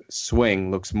and swing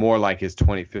looks more like his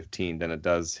 2015 than it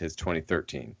does his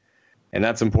 2013. And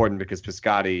that's important because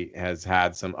Piscotty has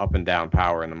had some up and down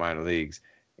power in the minor leagues.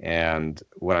 And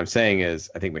what I'm saying is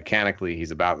I think mechanically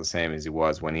he's about the same as he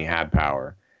was when he had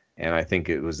power. And I think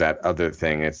it was that other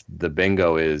thing. It's the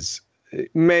bingo is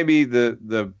maybe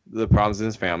the problems in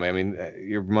his family. I mean,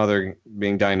 your mother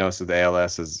being diagnosed with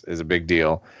ALS is a big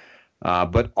deal.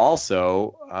 But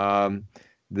also,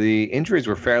 the injuries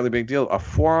were fairly big deal. A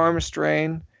forearm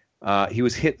strain. He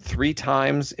was hit 3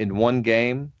 times in one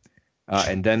game,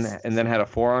 and then had a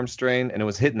forearm strain, and it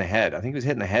was hit in the head. I think he was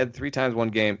hit in the head 3 times one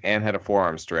game and had a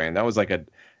forearm strain. That was like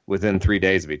within 3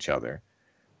 days of each other.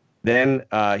 Then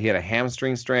he had a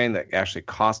hamstring strain that actually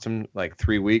cost him like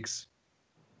 3 weeks.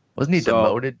 Wasn't he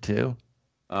demoted too?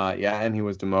 Yeah, and he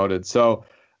was demoted. So,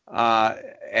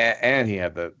 and he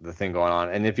had the thing going on.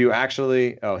 And if you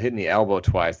actually hitting the elbow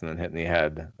twice and then hitting the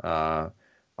head are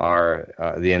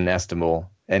the inestimable.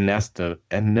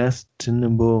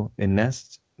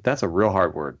 That's a real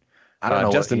hard word. I don't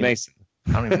know. Justin Mason.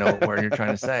 I don't even know what word you're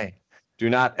trying to say. Do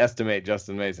not estimate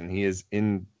Justin Mason. He is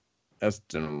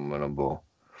inestimable.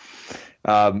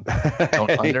 Don't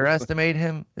underestimate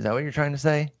him. Is that what you're trying to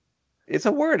say? It's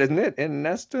a word, isn't it?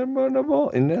 Inestimable. Well,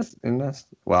 listen, I'm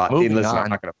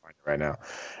not going to find it right now.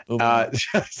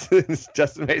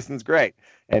 Justin Mason's great,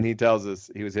 and he tells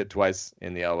us he was hit twice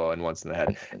in the elbow and once in the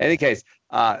head. In any case,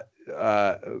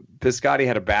 Piscotty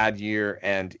had a bad year,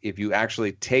 and if you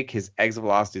actually take his exit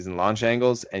velocities and launch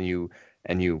angles and you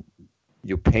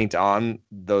paint on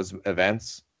those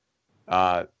events,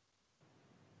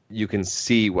 you can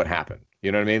see what happened.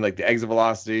 You know what I mean? Like the exit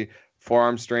velocity,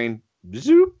 forearm strain,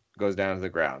 zoop, goes down to the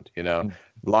ground.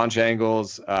 Launch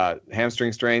angles,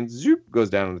 hamstring strain, zoop, goes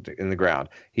down in the ground.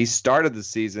 He started the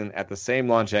season at the same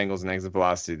launch angles and exit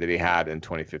velocity that he had in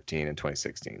 2015 and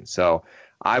 2016. So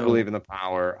I believe in the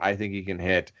power. I think he can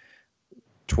hit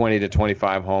 20 to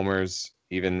 25 homers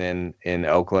even in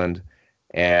Oakland.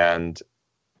 And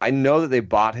I know that they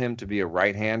bought him to be a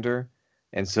right-hander,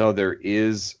 and so there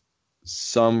is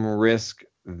some risk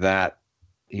that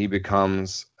he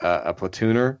becomes a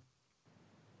platooner.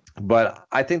 But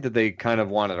I think that they kind of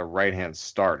wanted a right-hand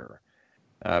starter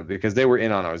because they were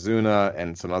in on Ozuna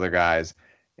and some other guys.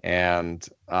 And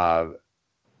I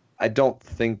don't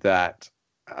think that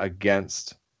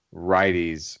against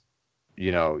righties,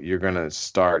 you're going to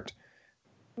start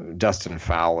Dustin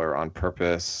Fowler on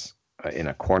purpose in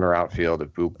a corner outfield if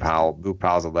Boog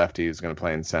Powell's a lefty who's going to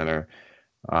play in center.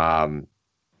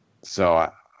 So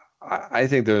I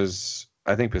think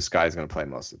Piscotty's going to play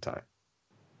most of the time.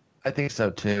 I think so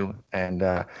too, and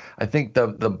I think the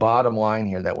bottom line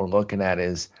here that we're looking at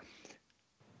is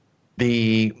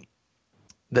the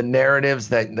narratives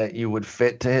that you would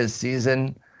fit to his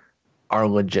season are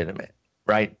legitimate,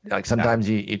 right? Like sometimes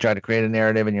you try to create a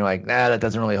narrative and you're like, that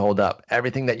doesn't really hold up.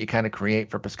 Everything that you kind of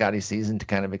create for Piscotty's season to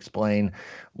kind of explain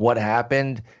what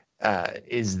happened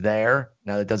is there.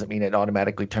 Now, that doesn't mean it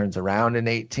automatically turns around in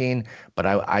 18, but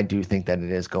I do think that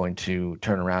it is going to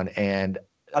turn around. And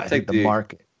I'll I think take the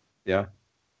market. Yeah.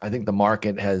 I think the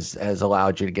market has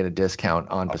allowed you to get a discount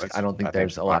on. I don't think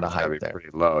there's a lot of hype there. Pretty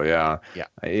low, yeah. Yeah.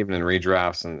 Even in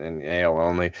redrafts and AL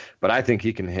only. But I think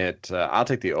he can hit. I'll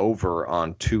take the over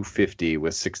on 250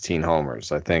 with 16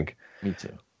 homers. I think. Me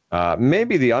too.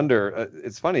 Maybe the under.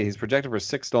 It's funny. He's projected for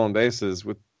 6 stolen bases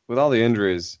with all the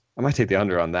injuries. I might take the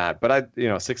under on that. But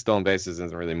 6 stolen bases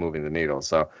isn't really moving the needle.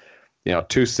 So,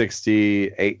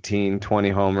 260, 18, 20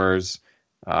 homers.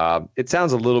 It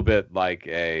sounds a little bit like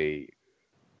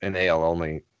an AL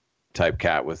only type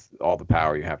cat with all the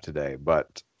power you have today,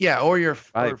 but yeah, or your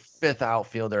fifth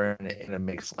outfielder in a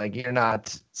mix. Like, you're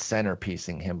not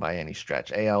centerpiecing him by any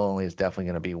stretch. AL only is definitely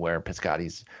going to be where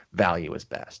Piscotty's value is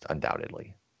best,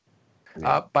 undoubtedly.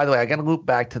 Yeah. By the way, I got to loop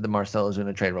back to the Marcell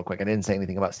Ozuna trade real quick. I didn't say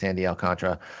anything about Sandy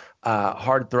Alcantara.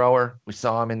 Hard thrower. We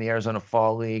saw him in the Arizona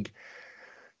Fall League.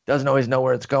 Doesn't always know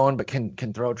where it's going, but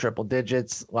can throw triple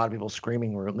digits. A lot of people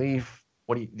screaming relief.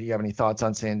 Do you have any thoughts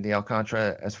on Sandy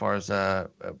Alcantara as far as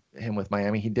him with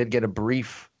Miami? He did get a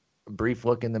brief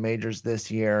look in the majors this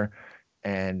year,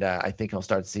 and I think he'll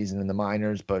start the season in the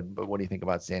minors. But what do you think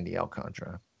about Sandy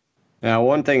Alcantara? Now,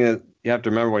 one thing that you have to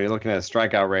remember when you're looking at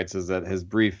strikeout rates is that his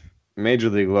brief major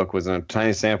league look was in a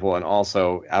tiny sample and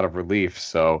also out of relief.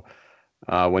 So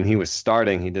when he was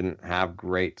starting, he didn't have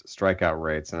great strikeout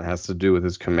rates, and it has to do with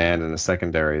his command in the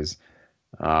secondaries.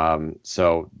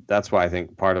 So that's why I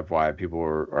think part of why people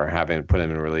are having to put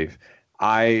him in relief.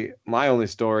 My only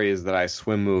story is that I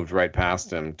swim moved right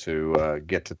past him to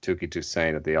get to Touki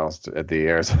Toussaint at the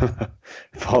Arizona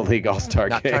Fall League All-Star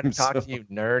game. Not trying to talk to you,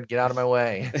 nerd. Get out of my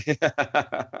way.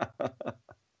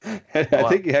 I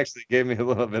think he actually gave me a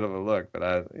little bit of a look,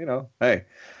 but hey,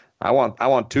 I want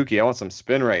Touki. I want some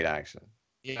spin rate action.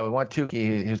 Yeah, we want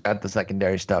Touki, who's got the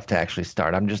secondary stuff to actually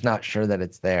start. I'm just not sure that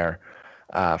it's there.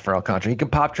 For Alcantara, he can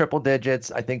pop triple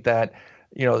digits. I think that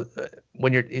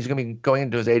when he's going to be going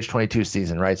into his age 22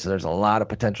 season, right? So there's a lot of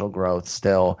potential growth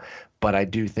still, but I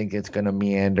do think it's going to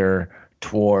meander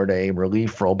toward a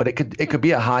relief role. But it could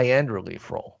be a high end relief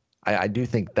role. I do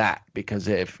think that, because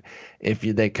if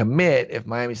they commit, if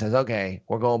Miami says, okay,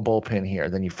 we're going bullpen here,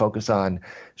 then you focus on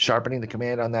sharpening the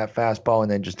command on that fastball and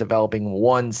then just developing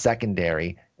one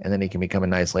secondary, and then he can become a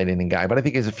nice late inning guy. But I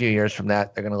think it's a few years from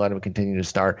that, they're going to let him continue to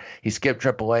start. He skipped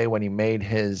AAA when he made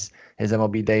his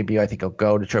MLB debut. I think he'll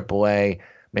go to AAA,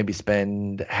 maybe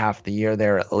spend half the year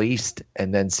there at least,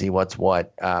 and then see what's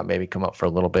what. Maybe come up for a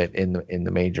little bit in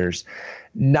the majors.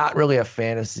 Not really a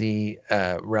fantasy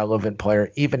relevant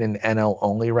player, even in NL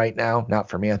only right now. Not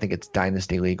for me. I think it's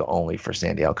Dynasty League only for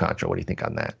Sandy Alcantara. What do you think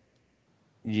on that?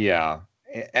 Yeah,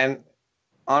 and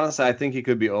honestly, I think he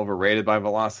could be overrated by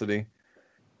velocity.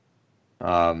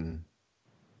 I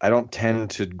don't tend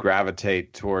to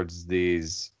gravitate towards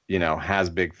these, has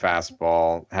big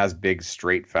fastball, has big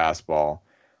straight fastball,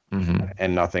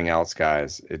 and nothing else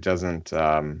guys. It doesn't,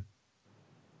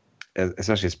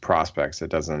 especially his prospects, it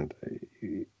doesn't,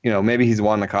 maybe he's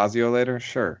Juan Nicasio later,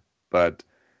 sure. But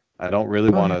I don't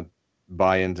really want to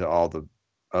buy into all the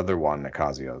other Juan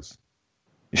Nicasios.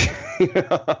 No,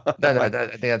 I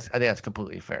think that's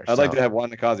completely fair. I'd like to have Juan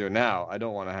Nicasio now. I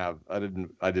don't want to have. I didn't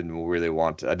really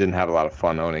want to. I didn't have a lot of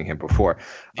fun owning him before.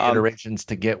 The iterations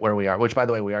to get where we are, which, by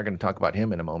the way, we are going to talk about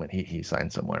him in a moment. He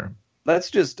signed somewhere. Let's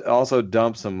just also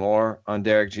dump some more on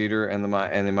Derek Jeter and the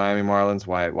Miami Marlins.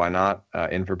 Why not?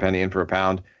 In for a penny, in for a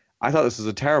pound. I thought this was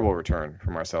a terrible return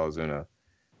for Marcell Ozuna.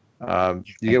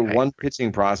 You get one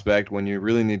pitching prospect when you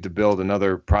really need to build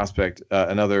another prospect,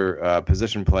 another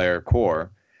position player core.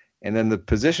 And then the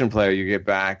position player you get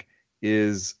back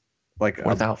is like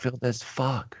with outfield as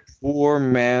fuck. Poor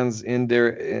man's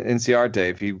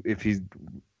Inciarte if he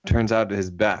turns out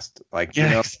his best. Like,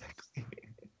 exactly.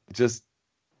 Just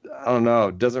I don't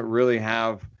know, doesn't really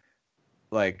have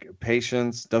like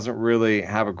patience, doesn't really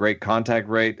have a great contact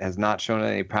rate, has not shown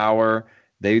any power.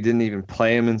 They didn't even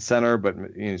play him in center, but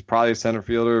he's probably a center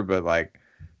fielder, but like,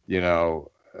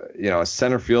 a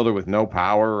center fielder with no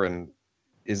power and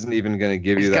isn't even going to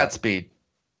give you that. He's got speed.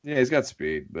 Yeah, he's got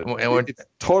speed, but it's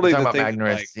totally the thing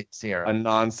that, a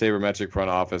non-sabermetric front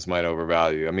office might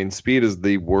overvalue. I mean, speed is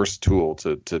the worst tool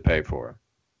to pay for.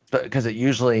 But because it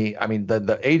usually, I mean,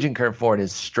 the aging curve for it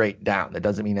is straight down. That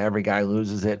doesn't mean every guy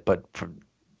loses it, but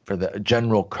for the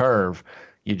general curve,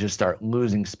 you just start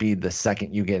losing speed the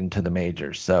second you get into the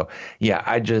majors. So yeah,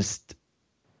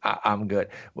 I'm good.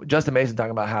 Justin Mason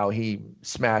talking about how he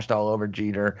smashed all over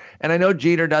Jeter, and I know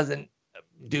Jeter doesn't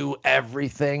do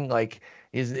everything. Like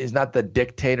he's not the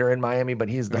dictator in Miami, but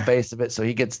he's the face of it, so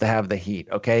he gets to have the heat.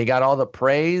 Okay, he got all the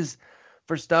praise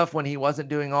for stuff when he wasn't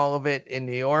doing all of it in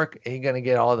New York. He's going to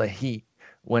get all the heat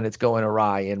when it's going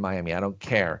awry in Miami. I don't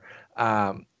care.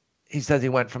 He says he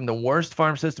went from the worst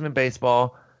farm system in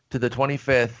baseball to the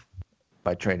 25th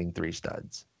by trading 3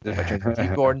 studs. By trading D.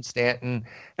 Gordon, Stanton,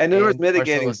 and there was Marcell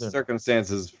mitigating Ozuna.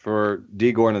 circumstances for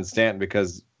D. Gordon and Stanton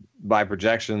because by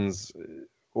projections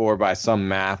or by some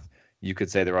math, you could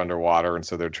say they're underwater, and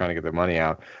so they're trying to get their money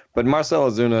out. But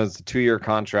Marcell Ozuna is a 2-year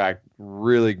contract,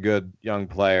 really good young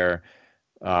player,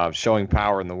 showing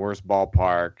power in the worst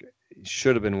ballpark.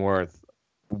 Should have been worth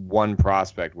one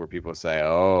prospect where people say,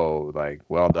 "Oh, like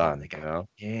well done," you know?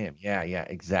 Him, yeah,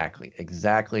 exactly.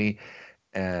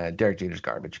 Derek Jeter's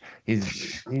garbage.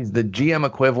 He's the GM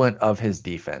equivalent of his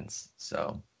defense.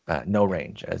 So no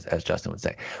range, as Justin would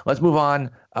say. Let's move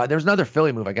on. There's another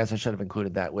Philly move. I guess I should have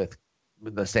included that with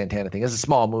the Santana thing. It's a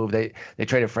small move. They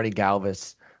traded Freddie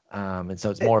Galvis, and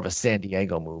so it's more of a San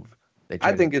Diego move.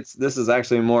 I think this is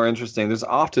actually more interesting. There's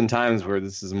often times where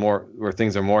where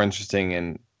things are more interesting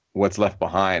in what's left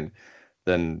behind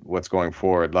than what's going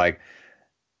forward. Like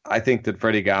I think that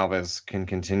Freddie Galvis can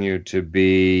continue to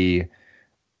be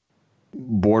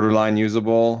borderline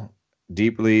usable,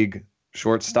 deep league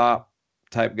shortstop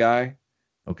type guy.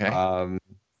 Okay.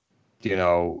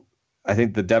 I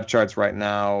think the depth charts right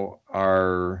now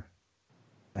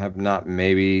have not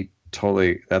maybe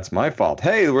totally. That's my fault.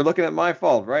 Hey, we're looking at my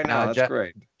fault right now. That's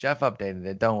great. Jeff updated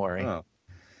it. Don't worry. Oh.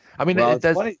 I mean, it's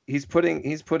funny. He's putting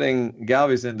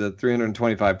Galvis into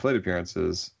 325 plate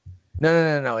appearances.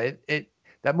 No.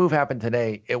 That move happened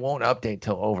today. It won't update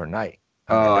till overnight.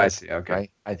 I see. Okay.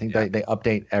 Right? I think they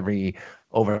update every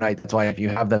overnight. That's why if you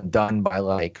have them done by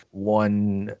like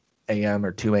 1 a.m.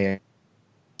 or 2 a.m.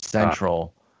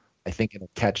 Central, I think it'll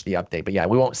catch the update. But yeah,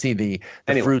 we won't see the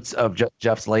fruits of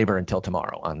Jeff's labor until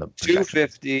tomorrow on the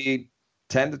 250,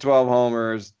 10 to 12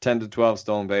 homers, 10 to 12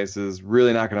 stolen bases.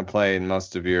 Really not going to play in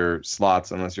most of your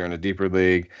slots unless you're in a deeper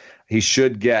league. He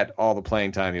should get all the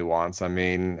playing time he wants. I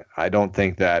mean, I don't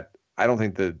think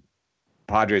the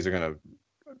Padres are going to.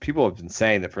 People have been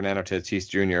saying that Fernando Tatis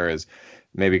Jr. is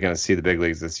maybe going to see the big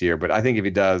leagues this year, but I think if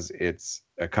he does, it's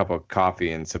a cup of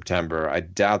coffee in September. I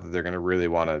doubt that they're going to really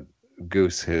want to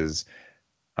goose his,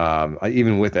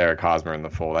 even with Eric Hosmer in the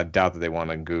fold, I doubt that they want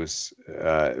to goose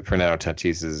Fernando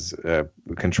Tatis's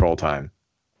control time.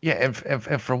 Yeah,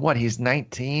 and for what, he's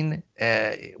 19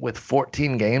 with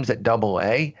 14 games at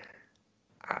Double-A.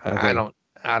 I don't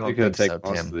think so, take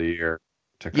most Tim. of the year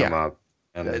to come up.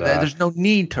 And, there's no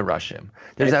need to rush him.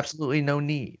 There's absolutely no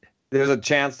need. There's a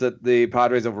chance that the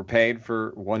Padres overpaid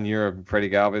for 1 year of Freddie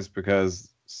Galvis because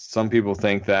some people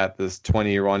think that this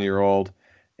 21-year-old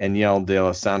Enyel De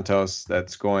Los Santos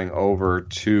that's going over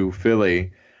to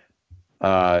Philly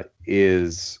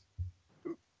is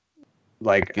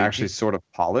like actually sort of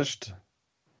polished.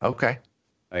 Okay.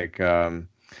 Like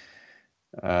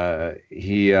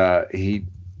he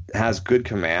has good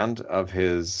command of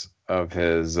his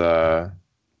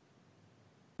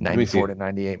 94 to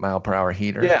 98 mile per hour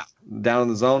heater. Yeah, down in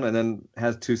the zone, and then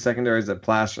has 2 secondaries that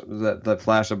flash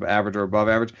of average or above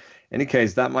average. In any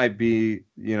case, that might be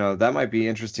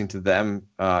interesting to them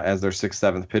as their 6th,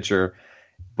 7th pitcher.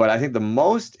 But I think the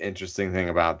most interesting thing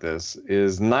about this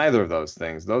is neither of those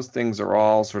things. Those things are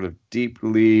all sort of deep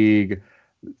league.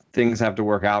 Things have to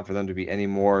work out for them to be any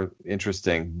more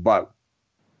interesting. But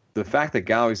the fact that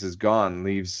Galvis is gone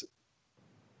leaves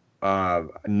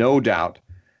no doubt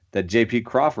that J.P.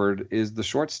 Crawford is the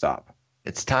shortstop.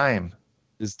 It's time.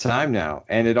 It's time now.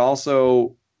 And it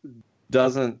also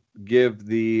doesn't give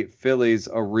the Phillies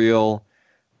a real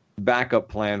backup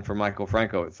plan for Michael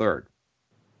Franco at third.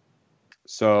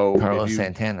 So Carlos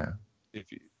Santana.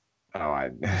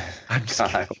 I'm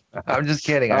just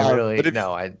kidding.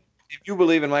 If you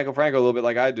believe in Michael Franco a little bit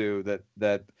like I do, that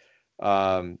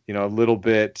a little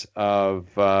bit of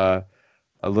you're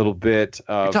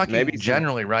talking maybe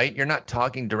generally, right? You're not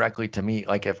talking directly to me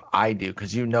like if I do,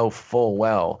 because you know full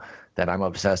well that I'm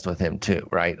obsessed with him too,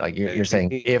 right? Like you're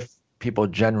saying if people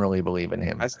generally believe in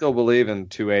him. I still believe in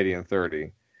 280 and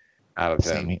 30 out of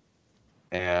him.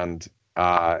 And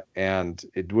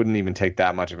it wouldn't even take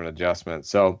that much of an adjustment.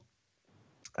 So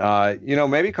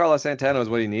maybe Carlos Santana is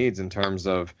what he needs in terms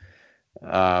of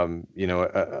a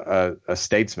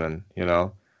statesman,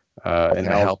 an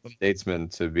elder statesman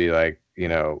to be like,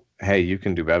 hey, you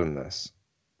can do better than this,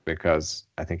 because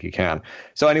I think he can.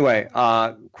 So anyway,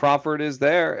 Crawford is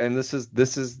there, and this is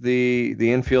the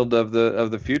infield of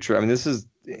the future. I mean, this is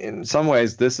in some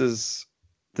ways this is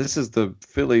the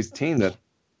Phillies team that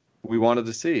we wanted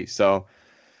to see. So,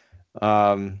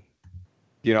 I am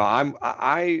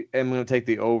going to take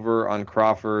the over on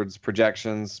Crawford's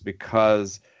projections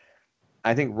because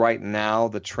I think right now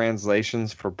the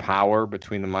translations for power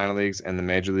between the minor leagues and the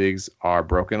major leagues are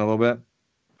broken a little bit.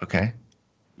 Okay.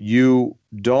 You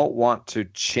don't want to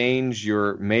change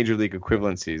your major league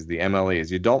equivalencies, the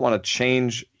MLEs. You don't want to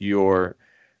change your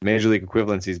major league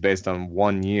equivalencies based on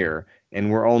 1 year,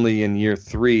 and we're only in year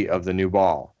 3 of the new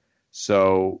ball.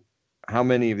 So how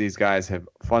many of these guys have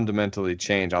fundamentally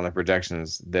changed on their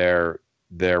projections their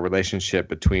relationship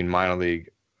between minor league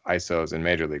ISOs and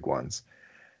major league ones?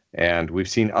 And we've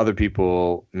seen other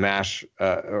people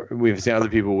we've seen other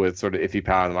people with sort of iffy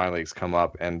power in the minor leagues come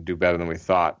up and do better than we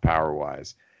thought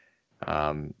power-wise.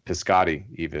 Piscotty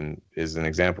even is an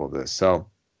example of this. So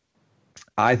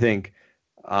I think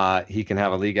he can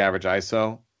have a league average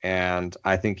ISO, and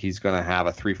I think he's going to have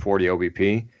a 340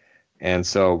 OBP. And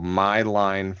so my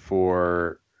line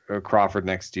for Crawford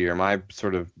next year, my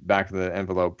sort of back of the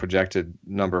envelope projected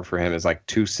number for him is like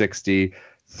 260,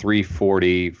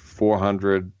 340,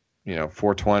 400,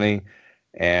 420.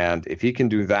 And if he can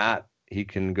do that, he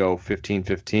can go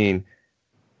 15-15.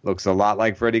 Looks a lot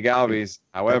like Freddie Galvis.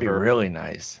 That'd be really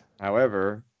nice.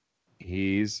 However,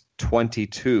 he's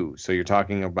 22, so you're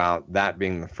talking about that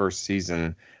being the first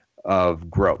season of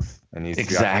growth, and he's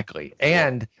exactly,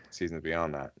 and seasons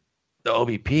beyond that. The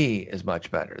OBP is much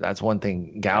better. That's one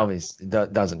thing Galvis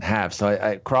doesn't have.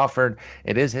 So Crawford,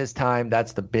 it is his time.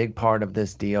 That's the big part of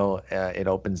this deal. It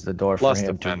opens the door Plus for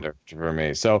him. Defender for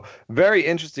me. So very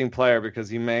interesting player because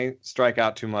he may strike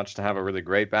out too much to have a really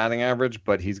great batting average,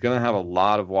 but he's going to have a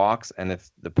lot of walks. And if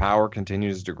the power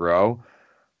continues to grow,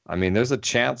 I mean, there's a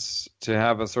chance to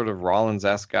have a sort of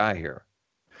Rollins-esque guy here.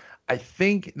 I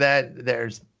think that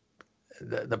there's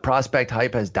the prospect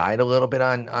hype has died a little bit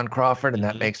on Crawford, and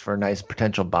that makes for a nice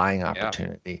potential buying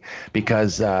opportunity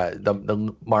because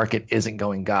the market isn't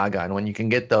going gaga. And when you can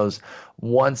get those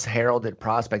once heralded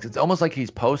prospects, it's almost like he's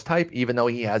post hype, even though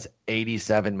he has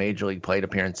 87 major league plate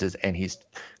appearances and he's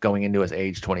going into his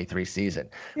age 23 season.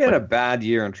 He had a bad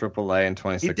year in AAA in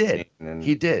 2016.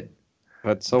 He did.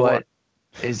 But what?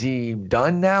 Is he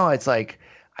done now? It's like,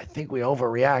 I think we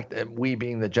overreact, we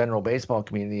being the general baseball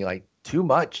community, like, too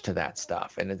much to that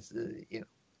stuff. And it's,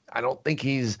 I don't think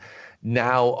he's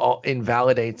now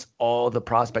invalidates all the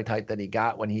prospect hype that he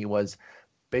got when he was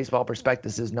Baseball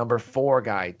Prospectus's number 4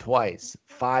 guy twice,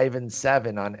 5 and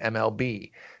 7 on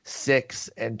MLB, 6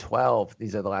 and 12.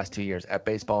 These are the last 2 years at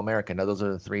Baseball America. Now those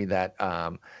are the 3 that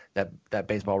that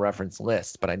Baseball Reference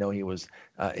lists, but I know he was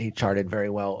he charted very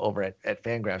well over at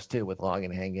Fangraphs too with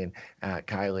Longenhagen,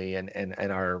 Kiley,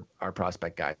 and our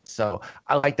prospect guy. So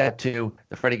I like that too.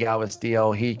 The Freddie Galvis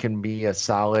deal, he can be a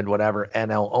solid whatever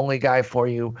NL only guy for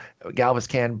you. Galvis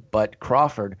can, but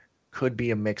Crawford could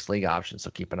be a mixed league option, so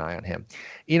keep an eye on him.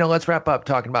 Let's wrap up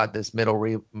talking about this middle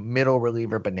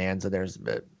reliever bonanza. There's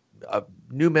a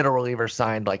new middle reliever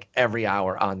signed like every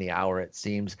hour on the hour, it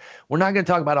seems. We're not going to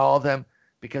talk about all of them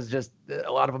because just a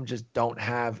lot of them just don't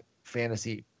have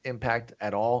fantasy impact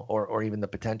at all or even the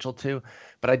potential to.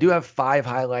 But I do have 5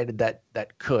 highlighted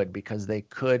that could, because they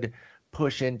could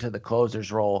push into the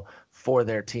closer's role for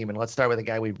their team. And let's start with a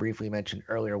guy we briefly mentioned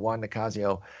earlier, Juan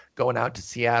Nicasio, going out to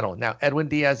Seattle. Now, Edwin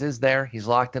Diaz is there. He's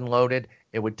locked and loaded.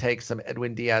 It would take some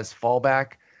Edwin Diaz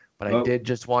fallback, but I did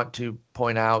just want to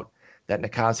point out that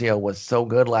Nicasio was so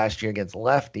good last year against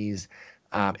lefties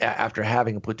after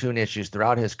having platoon issues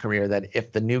throughout his career that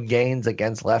if the new gains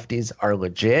against lefties are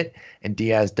legit and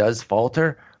Diaz does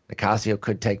falter, Nicasio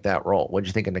could take that role. What do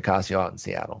you think of Nicasio out in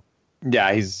Seattle?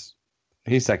 Yeah, he's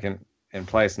second in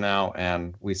place now,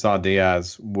 and we saw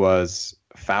Diaz was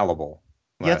fallible.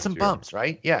 He had some bumps,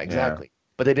 right? Yeah, exactly.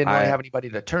 Yeah. But they didn't really have anybody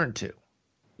to turn to.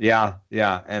 Yeah.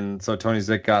 And so Tony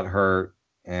Zwick got hurt,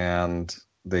 and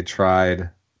they tried.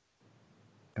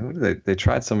 Who did they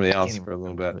tried somebody else for a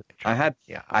little bit. I had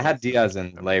Diaz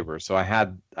in labor, so I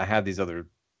had these other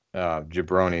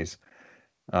jabronis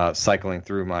cycling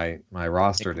through my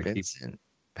roster to keep.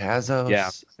 Pazos. Yeah,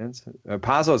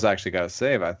 Pazos actually got a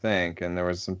save, I think, and there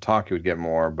was some talk he would get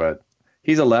more, but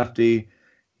he's a lefty.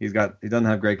 He doesn't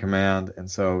have great command,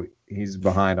 and so he's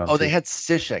behind on. They had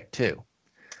Cishek too.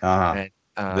 They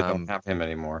don't have him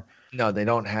anymore. No, they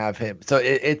don't have him. So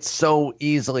it's so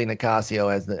easily Nicasio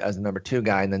as the number 2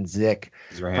 guy, and then Zick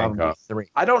probably 3.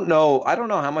 I don't know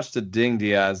how much to ding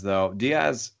Diaz though.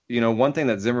 Diaz, one thing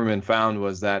that Zimmerman found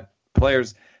was that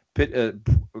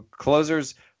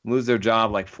closers lose their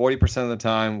job like 40% of the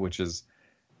time, which is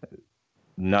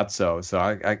nutso. So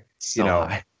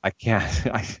I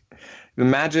can't.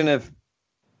 Imagine if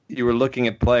you were looking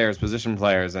at position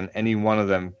players, and any one of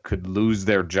them could lose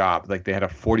their job. Like they had a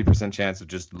 40% chance of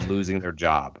just losing their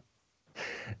job.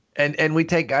 And we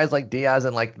take guys like Diaz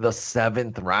in like the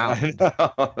 7th round.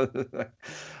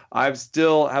 I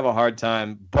still have a hard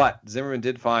time. But Zimmerman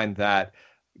did find that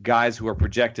guys who are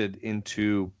projected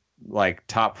into like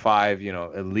top 5,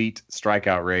 elite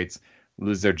strikeout rates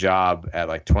lose their job at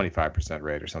like 25%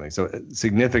 rate or something. So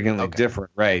significantly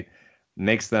different rate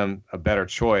makes them a better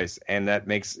choice. And that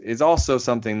is also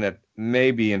something that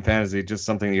maybe in fantasy, just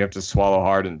something you have to swallow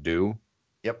hard and do.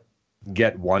 Yep.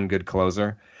 Get one good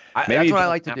closer. That's what I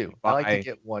like to do. I like to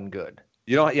get one good.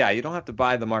 You don't have to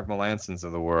buy the Mark Melancons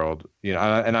of the world,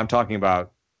 and I'm talking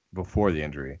about before the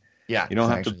injury. Yeah. You don't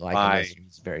have to buy.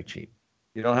 It's very cheap.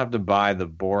 You don't have to buy the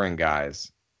boring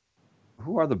guys.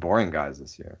 Who are the boring guys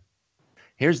this year?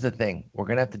 Here's the thing. We're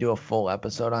going to have to do a full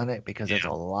episode on it because there's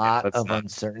a lot of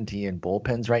uncertainty in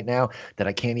bullpens right now that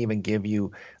I can't even give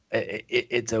you.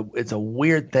 It's a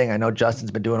weird thing. I know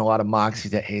Justin's been doing a lot of mocks.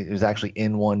 He was actually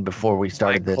in one before we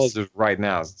started this. Closers right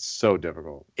now is so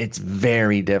difficult. It's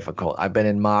very difficult. I've been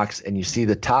in mocks, and you see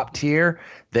the top tier.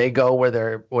 They go where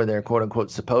they're quote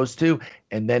unquote supposed to,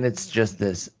 and then it's just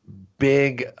this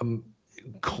big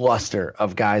cluster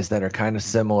of guys that are kind of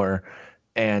similar.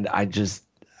 And I just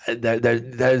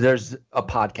there's a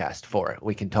podcast for it.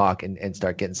 We can talk and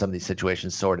start getting some of these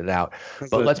situations sorted out.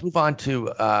 But let's move on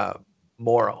to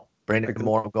Morrow. Brandon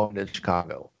Morrow going to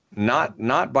Chicago.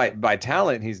 Not by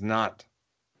talent. He's not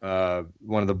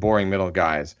one of the boring middle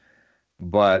guys.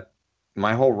 But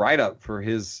my whole write-up for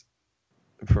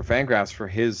Fangraphs for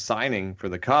his signing for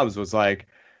the Cubs was like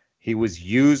he was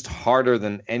used harder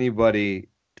than anybody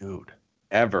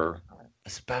ever.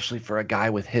 Especially for a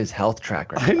guy with his health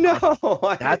track record. I know.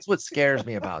 That's what scares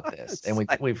me about this. And we've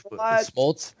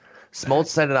Smoltz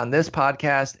said it on this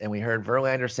podcast, and we heard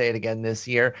Verlander say it again this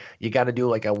year. You got to do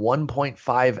like a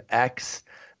 1.5x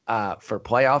for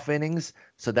playoff innings.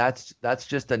 So that's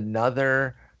just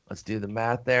another. Let's do the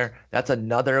math there. That's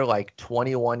another like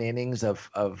 21 innings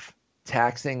of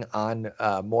taxing on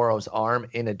Morrow's arm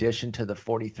in addition to the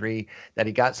 43 that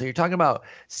he got. So you're talking about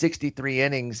 63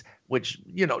 innings, which,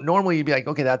 normally you'd be like,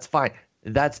 okay, that's fine.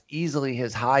 That's easily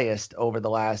his highest over the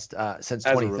last since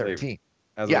 2013.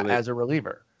 As a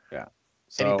reliever. Yeah.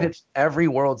 So, and he pitched every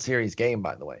World Series game,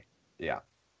 by the way. Yeah.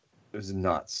 It was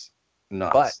nuts.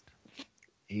 But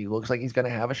he looks like he's going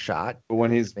to have a shot. But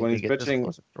when he's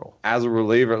pitching as a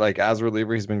reliever,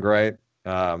 he's been great.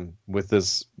 With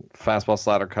this fastball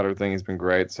slider cutter thing, he's been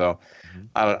great. So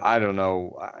I don't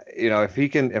know.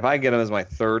 If I get him as my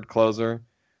third closer,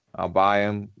 I'll buy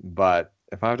him. But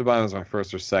if I have to buy him as my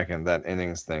first or second, that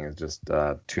innings thing is just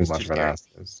too much of an ask.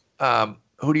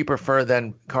 Who do you prefer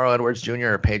then, Carl Edwards Jr.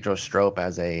 or Pedro Strop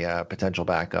as a potential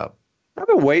backup? I've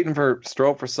been waiting for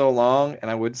Strop for so long, and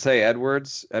I would say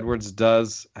Edwards. Edwards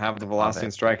does have the velocity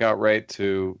and strikeout rate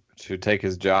to take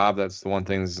his job. That's the one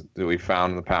thing that we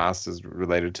found in the past is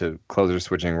related to closers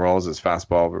switching roles is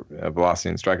fastball velocity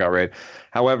and strikeout rate.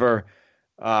 However,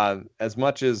 as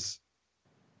much as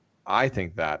I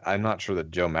think that, I'm not sure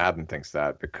that Joe Maddon thinks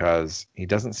that because he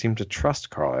doesn't seem to trust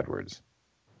Carl Edwards.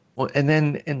 Well, and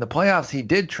then in the playoffs, he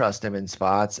did trust him in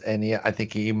spots, and I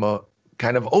think he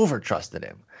kind of over-trusted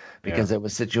him because it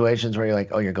was situations where you're like,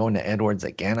 oh, you're going to Edwards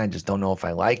again? I just don't know if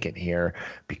I like it here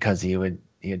because he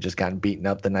had just gotten beaten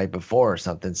up the night before or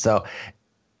something. So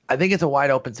I think it's a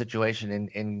wide open situation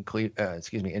in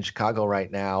Chicago right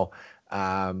now,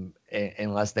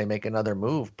 unless they make another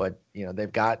move. But they've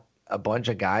got a bunch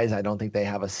of guys. I don't think they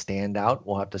have a standout.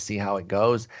 We'll have to see how it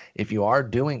goes. If you are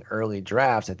doing early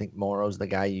drafts, I think Morrow's the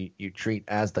guy you treat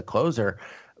as the closer.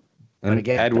 But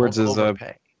again, Edwards is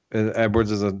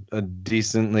a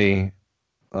decently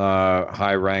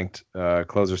high-ranked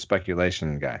closer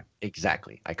speculation guy.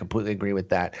 Exactly. I completely agree with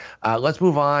that. Let's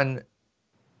move on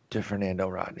to Fernando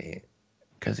Rodney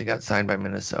because he got signed by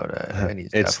Minnesota. And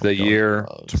it's the year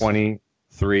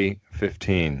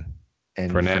 2315. And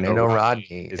Fernando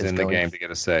Rodney is in the game to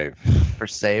get a save. For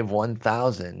save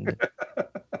 1,000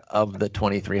 of the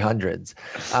 2300s.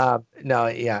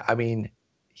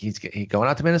 He's going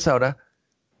out to Minnesota.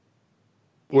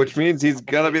 Which means he's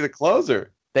going to be the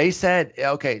closer. They said,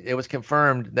 okay, it was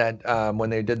confirmed that when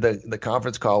they did the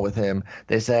conference call with him,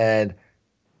 they said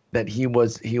that he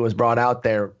was brought out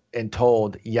there and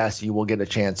told, yes, you will get a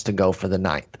chance to go for the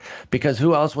 9th. Because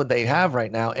who else would they have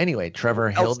right now anyway? Trevor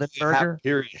Hildenberger?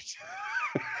 Period.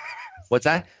 What's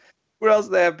that? What else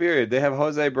do they have, period? They have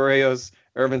Jose Barrios,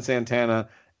 Irvin Santana,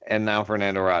 and now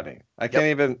Fernando Rodney. I can't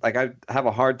even, I have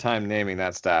a hard time naming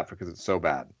that staff because it's so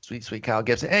bad. Sweet Kyle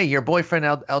Gibson. Hey, your boyfriend,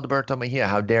 Alberto Mejia,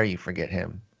 how dare you forget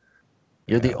him?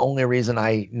 You're the only reason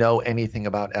I know anything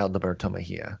about Alberto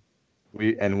Mejia.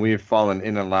 We've fallen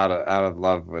in and out of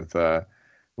love with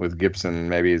Gibson.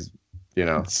 Maybe he's You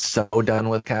know, I'm so done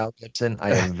with Kyle Gibson.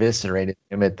 I eviscerated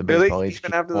him at the really, Baseball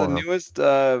even HQ after the forum. newest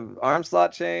arm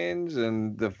slot change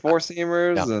and the four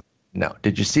seamers, No, and no.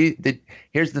 Did you see?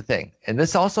 Here's the thing, and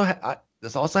this also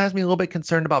has me a little bit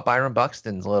concerned about Byron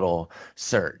Buxton's little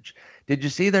surge. Did you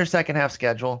see their second half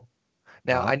schedule?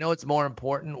 Now uh, I know it's more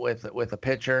important with a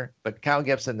pitcher, but Kyle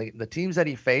Gibson, the teams that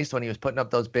he faced when he was putting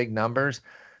up those big numbers,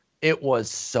 it was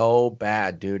so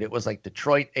bad, dude. It was like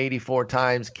Detroit 84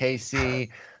 times, KC,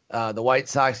 the White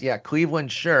Sox. Yeah,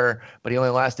 Cleveland, sure, but he only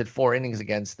lasted 4 innings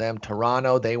against them.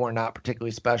 Toronto, they were not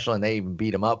particularly special, and they even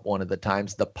beat him up one of the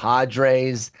times. The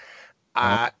Padres,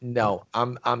 uh, no,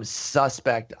 I'm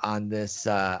suspect on this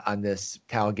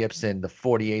Cal Gibson, the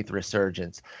 48th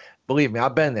resurgence. Believe me,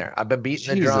 I've been there. I've been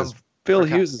beating the drum Jesus, Phil for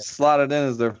Cal Hughes is Gibson. slotted in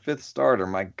as their fifth starter.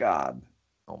 My God,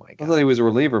 Oh my I thought God. he was a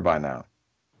reliever by now.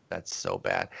 That's so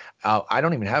bad. I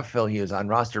don't even have Phil Hughes on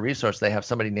roster resource. They have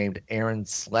somebody named Aaron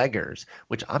Sleggers,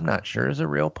 which I'm not sure is a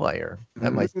real player.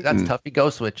 That's Mm. Tuffy Go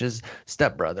Switch's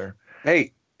stepbrother.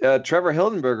 Hey, Trevor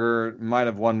Hildenberger might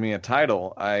have won me a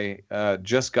title. I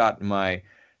just got my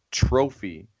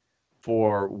trophy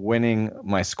for winning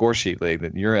my score sheet league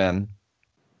that you're in, an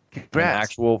Congrats.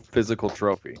 actual physical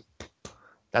trophy.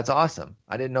 That's awesome.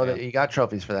 I didn't know Yeah, that you got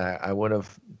trophies for that. I would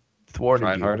have thwarted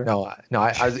tried you. harder. No, no,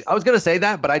 I was gonna say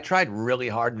that, but I tried really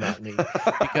hard in that league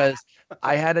because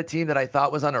I had a team that I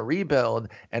thought was on a rebuild,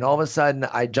 and all of a sudden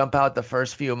I jump out the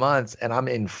first few months and I'm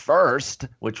in first,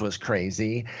 which was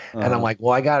crazy. And I'm Uh, like,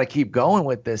 well, I got to keep going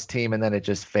with this team, and then it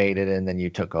just faded, and then you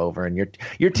took over, and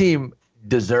your team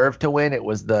deserved to win. It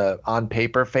was the on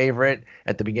paper favorite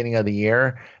at the beginning of the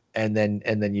year, and then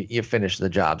you finished the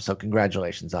job. So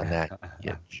congratulations on that,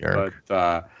 you but jerk.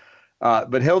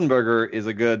 Hildenberger is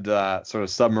a good sort of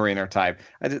submariner type.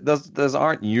 Those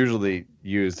aren't usually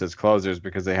used as closers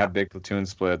because they have big platoon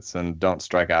splits and don't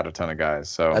strike out a ton of guys.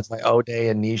 So That's why O'Day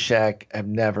and Neshek have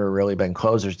never really been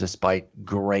closers, despite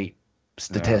great yeah,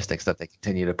 statistics that they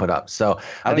continue to put up. So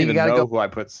I I don't think you even got to know go. who I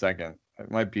put second.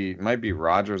 It might be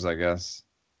Rogers, I guess,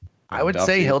 or I would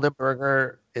say Duffy.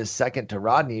 Hildenberger is second to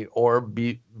Rodney or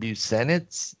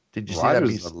Busenitz. Did you see that? Rogers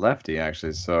is a lefty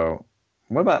actually. So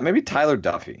what about maybe Tyler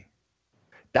Duffy?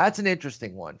 That's an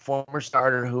interesting one. Former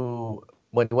starter who,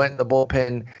 when he went in the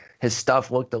bullpen, his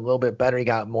stuff looked a little bit better. He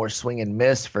got more swing and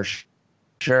miss for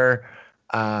sure.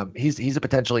 He's a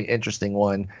potentially interesting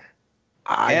one.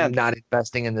 I'm And not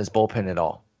investing in this bullpen at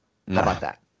all. How no, about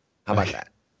that? How about that?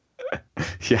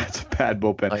 yeah, it's a bad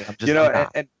bullpen. Like I'm And,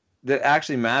 not. and that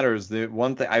actually matters. The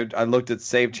one thing I looked at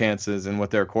save chances and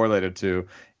what they're correlated to,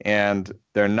 and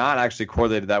they're not actually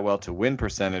correlated that well to win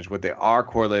percentage. What they are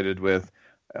correlated with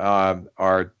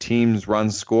are teams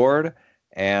runs scored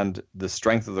and the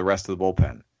strength of the rest of the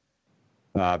bullpen.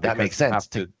 That Because makes you sense have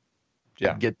to to,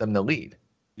 yeah, get them the lead.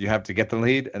 you have to get the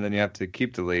lead and then you have to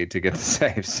keep the lead to get the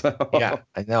save. So Yeah,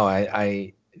 I know.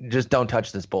 I just don't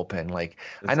touch this bullpen. Like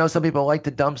I it's, know some people like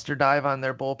to dumpster dive on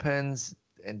their bullpens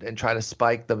and try to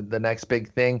spike the next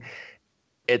big thing.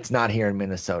 It's not here in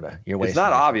Minnesota. You're it's wasting not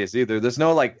your time. obvious either. There's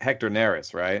no like Hector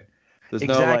Neris, right? There's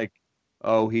no Exactly. like,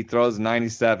 oh, he throws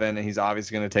 97 and he's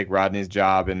obviously going to take Rodney's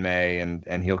job in May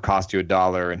and he'll cost you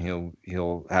 $1 and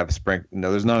he'll have spring.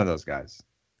 No, there's none of those guys.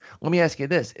 Let me ask you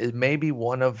this: is maybe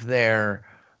one of their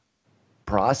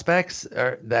prospects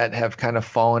that have kind of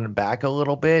fallen back a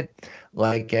little bit,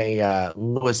 like a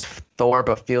Lewis Thorpe,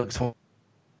 a Felix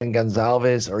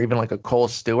Gonzalez, or even like a Cole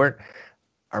Stewart?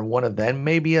 Are one of them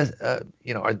maybe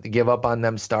or give up on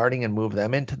them starting and move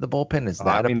them into the bullpen? Is I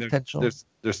that a mean, potential?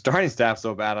 their starting staff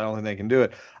so bad. I don't think they can do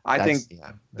it. I think That's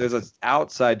yeah. there's an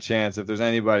outside chance if there's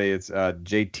anybody, it's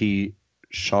JT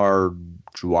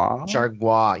Chargois.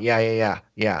 Chargois.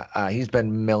 Yeah. He's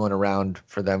been milling around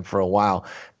for them for a while.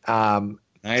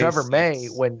 Trevor May,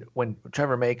 96. when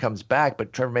Trevor May comes back,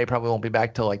 but Trevor May probably won't be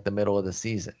back till like the middle of the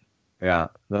season. Yeah,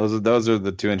 those are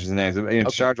the two interesting names. I mean, Okay, hey,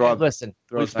 Chargois listen, we've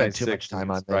throws spent too much 96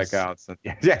 time on and this. strikeouts.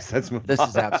 And, yes, let's move This on.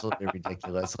 is absolutely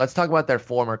ridiculous. Let's talk about their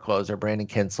former closer, Brandon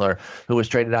Kinsler, who was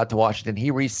traded out to Washington. He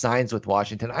re-signs with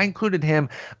Washington. I included him.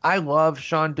 I love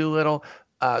Sean Doolittle.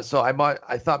 So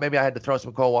I thought maybe I had to throw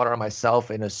some cold water on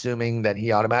myself in assuming that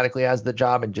he automatically has the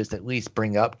job and just at least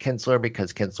bring up Kinsler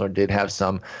because Kinsler did have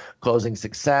some closing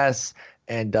success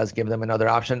and does give them another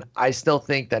option. I still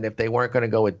think that if they weren't going to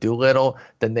go with Doolittle,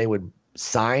 then they would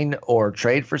sign or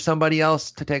trade for somebody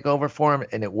else to take over for him,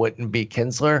 and it wouldn't be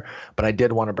Kinsler. But I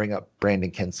did want to bring up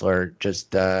Brandon Kinsler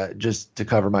just to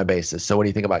cover my bases. So what do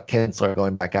you think about Kinsler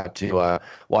going back out to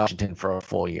Washington for a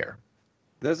full year?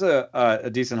 There's a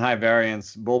decent high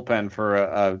variance bullpen for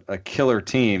a killer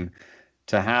team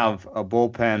to have a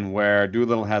bullpen where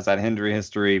Doolittle has that injury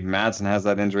history, Madsen has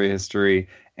that injury history,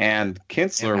 And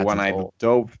Kinsler, had when some I gold.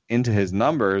 dove into his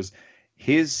numbers,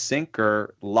 his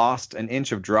sinker lost an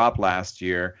inch of drop last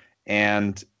year,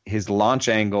 and his launch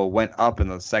angle went up in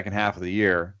the second half of the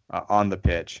year on the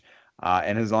pitch.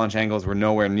 And his launch angles were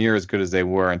nowhere near as good as they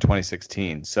were in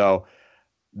 2016. So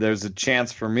there's a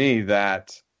chance for me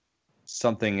that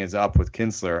something is up with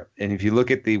Kinsler. And if you look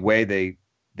at the way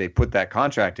they put that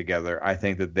contract together, I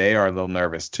think that they are a little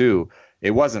nervous too.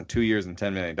 It wasn't 2 years and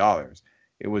 $10 million.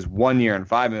 It was 1 year and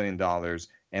 $5 million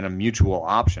and a mutual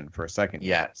option for a second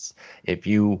year. Yes. If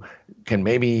you can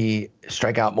maybe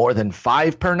strike out more than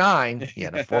 5 per 9, you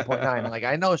had a 4.9. Like,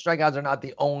 I know strikeouts are not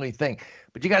the only thing,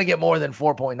 but you got to get more than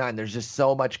 4.9. There's just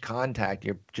so much contact.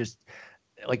 You're just,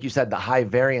 like you said, the high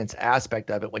variance aspect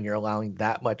of it when you're allowing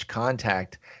that much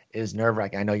contact is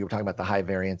nerve-wracking. I know you were talking about the high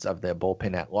variance of the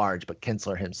bullpen at large, but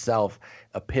Kinsler himself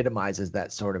epitomizes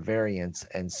that sort of variance.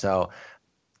 And so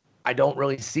I don't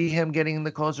really see him getting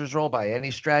the closer's role by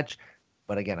any stretch.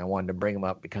 But again, I wanted to bring him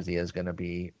up because he is going to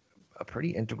be a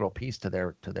pretty integral piece to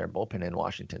their bullpen in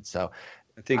Washington. So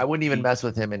I wouldn't even mess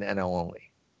with him in NL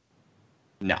only.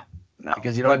 No.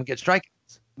 Because you don't even get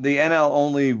strikeouts. The NL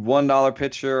only $1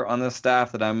 pitcher on this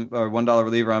staff or $1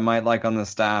 reliever I might like on this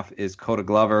staff is Coda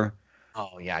Glover.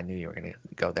 Oh yeah, I knew you were going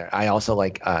to go there. I also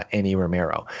like Annie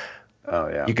Romero. Oh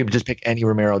yeah. You could just pick any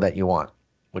Romero that you want,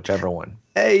 whichever one.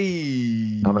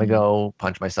 Hey, I'm going to go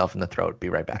punch myself in the throat. Be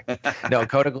right back. No,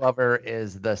 Coda Glover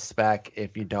is the spec.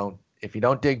 If you don't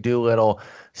dig Doolittle,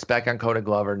 spec on Coda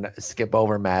Glover, skip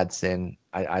over Madsen.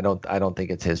 I don't think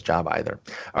it's his job either.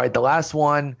 All right, the last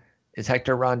one is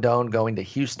Hector Rondon going to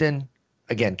Houston.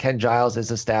 Again, Ken Giles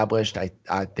is established.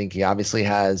 I think he obviously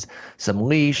has some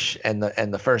leash and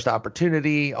the first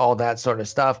opportunity, all that sort of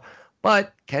stuff.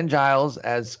 But Ken Giles,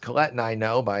 as Colette and I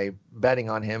know by betting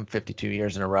on him 52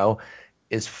 years in a row,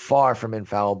 is far from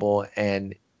infallible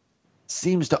and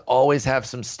seems to always have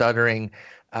some stuttering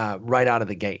right out of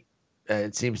the gate.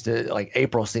 It seems to, like,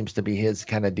 April seems to be his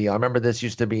kind of deal. I remember this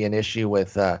used to be an issue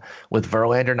with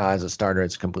Verlander. Now as a starter,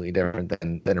 it's completely different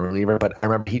than a reliever. But I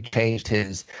remember he changed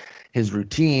his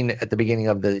routine at the beginning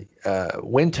of the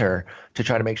winter to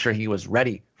try to make sure he was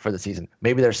ready for the season.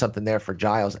 Maybe there's something there for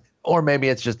Giles, or maybe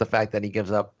it's just the fact that he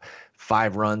gives up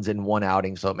 5 runs in one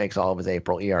outing, so it makes all of his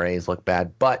April ERAs look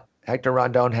bad. But Hector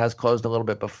Rondon has closed a little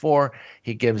bit before.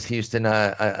 He gives Houston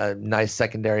a nice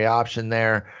secondary option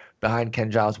there behind Ken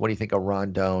Giles. What do you think of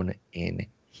Rondon in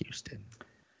Houston?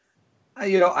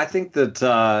 I think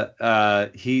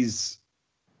that he's.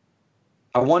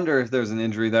 I wonder if there's an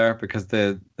injury there because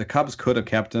the Cubs could have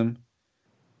kept him,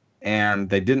 and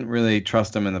they didn't really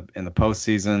trust him in the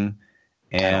postseason,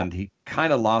 and he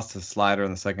kind of lost his slider in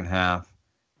the second half,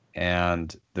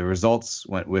 and the results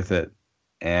went with it,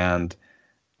 and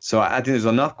so I think there's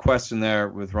enough question there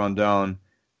with Rondon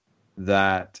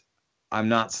that I'm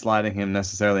not sliding him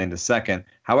necessarily into second.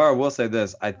 However, I will say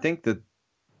this: I think that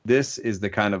this is the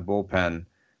kind of bullpen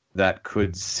that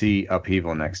could see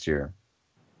upheaval next year.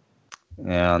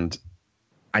 And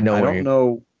I don't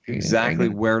know exactly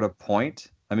where to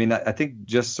point. I mean, I think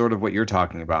just sort of what you're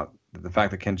talking about, the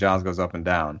fact that Ken Giles goes up and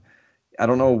down. I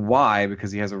don't know why,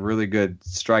 because he has a really good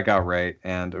strikeout rate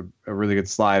and a really good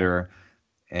slider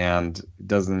and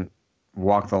doesn't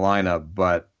walk the lineup,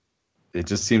 but it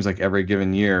just seems like every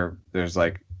given year there's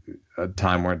like a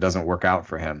time where it doesn't work out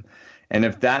for him. And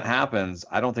if that happens,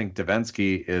 I don't think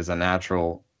Davinsky is a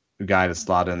natural guy to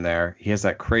slot in there. He has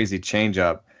that crazy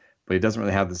changeup, but he doesn't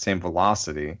really have the same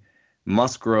velocity.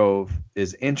 Musgrove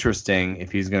is interesting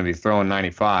if he's going to be throwing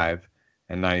 95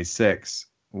 and 96.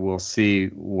 We'll see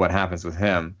what happens with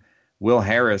him. Will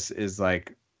Harris is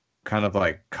like kind of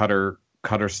like cutter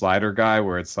slider guy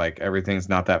where it's like everything's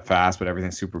not that fast, but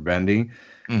everything's super bendy.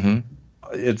 Mm-hmm.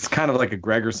 It's kind of like a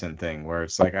Gregerson thing where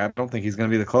it's like, I don't think he's going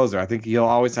to be the closer. I think he'll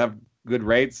always have good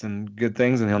rates and good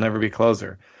things, and he'll never be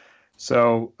closer.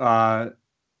 So,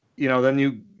 then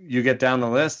you get down the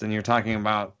list and you're talking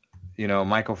about,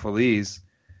 Michael Feliz,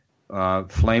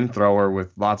 flamethrower with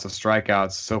lots of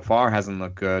strikeouts. So far hasn't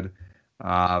looked good.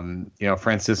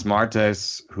 Francis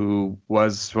Martes, who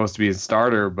was supposed to be a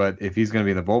starter, but if he's going to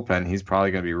be in the bullpen, he's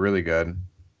probably going to be really good.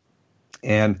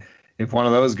 And if one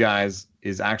of those guys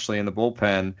is actually in the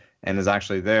bullpen and is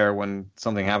actually there when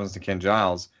something happens to Ken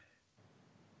Giles,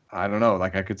 I don't know.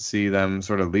 Like I could see them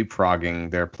sort of leapfrogging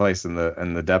their place in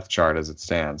the depth chart as it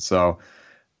stands. So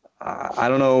I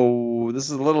don't know. This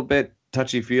is a little bit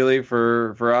touchy-feely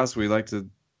for us. We like to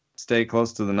stay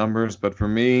close to the numbers, but for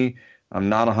me, I'm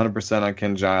not 100% on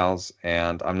Ken Giles,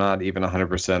 and I'm not even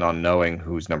 100% on knowing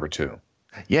who's number 2.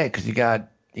 Yeah, because you got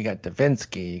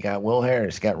Davinsky, you got Will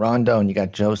Harris, you got Rondon, you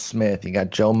got Joe Smith, you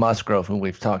got Joe Musgrove, who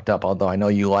we've talked up. Although I know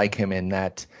you like him in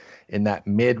that in that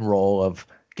mid role of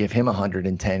give him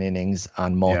 110 innings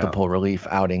on multiple relief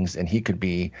outings, and he could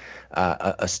be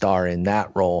a star in that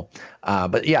role.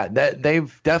 But yeah,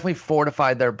 they've definitely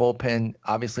fortified their bullpen.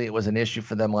 Obviously, it was an issue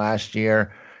for them last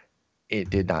year. It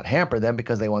did not hamper them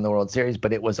because they won the World Series,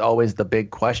 but it was always the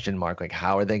big question mark. Like,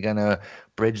 how are they going to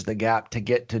bridge the gap to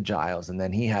get to Giles? And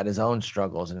then he had his own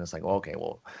struggles, and it's like, well, okay,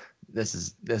 well, this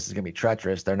is going to be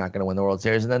treacherous. They're not going to win the World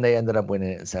Series. And then they ended up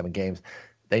winning it in 7 games.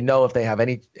 They know if they're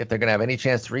going to have any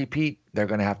chance to repeat, they're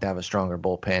going to have a stronger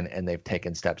bullpen, and they've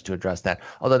taken steps to address that.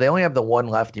 Although they only have the one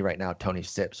lefty right now, Tony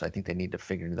Sipp, so I think they need to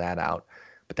figure that out.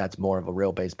 But that's more of a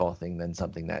real baseball thing than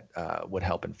something that would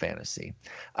help in fantasy.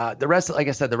 The rest, like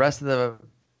I said, the rest of the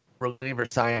reliever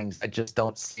signings, I just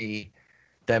don't see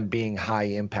them being high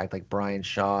impact, like Brian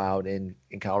Shaw out in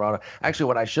Colorado. Actually,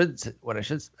 what I should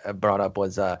have brought up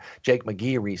was Jake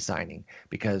McGee re-signing,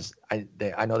 because I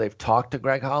know they've talked to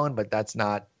Greg Holland, but that's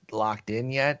not locked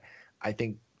in yet. I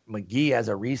think McGee as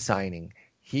a re-signing,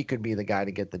 he could be the guy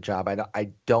to get the job.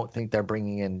 I don't think they're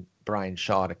bringing in Brian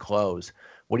Shaw to close.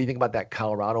 What do you think about that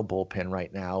Colorado bullpen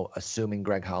right now, assuming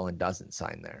Greg Holland doesn't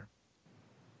sign there?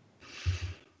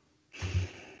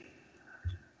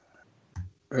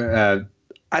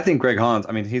 I think Greg Holland,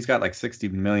 I mean, he's got like $60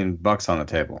 million on the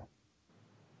table.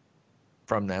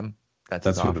 From them? That's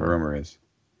what the rumor is.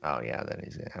 Oh, yeah, then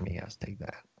he has to take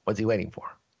that. What's he waiting for?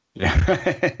 Yeah.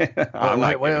 I'm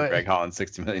not giving Greg Holland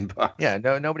 $60 million. Yeah,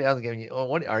 nobody else is giving you. Well,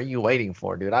 what are you waiting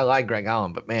for, dude? I like Greg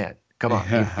Holland, but man, come on.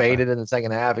 He faded in the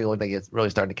second half. He looked like it's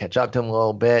really starting to catch up to him a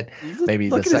little bit. Maybe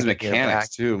look the at second his mechanics,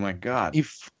 too. My God.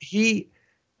 He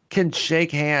can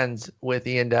shake hands with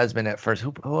Ian Desmond at first.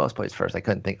 Who else plays first? I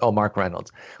couldn't think. Oh, Mark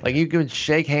Reynolds. Like, you can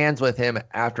shake hands with him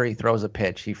after he throws a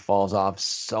pitch. He falls off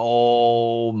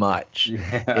so much.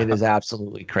 Yeah. It is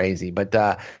absolutely crazy. But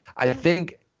I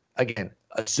think, again,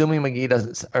 assuming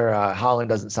Holland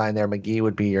doesn't sign there, McGee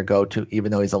would be your go-to, even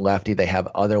though he's a lefty. They have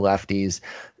other lefties.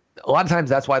 A lot of times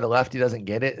that's why the lefty doesn't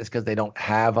get it, is because they don't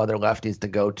have other lefties to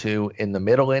go to in the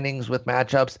middle innings with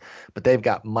matchups. But they've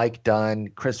got Mike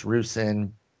Dunn, Chris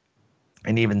Rusin,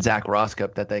 and even Zach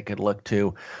Roskup that they could look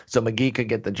to. So McGee could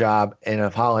get the job, and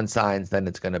if Holland signs, then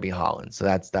it's going to be Holland. So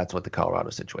that's what the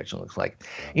Colorado situation looks like.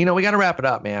 We got to wrap it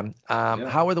up, man.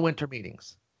 How were the winter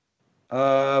meetings?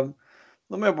 A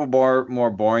little bit more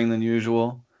boring than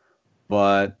usual,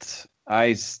 but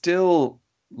I still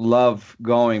love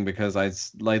going because I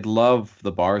love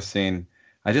the bar scene.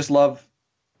 I just love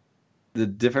the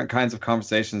different kinds of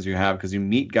conversations you have, because you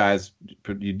meet guys,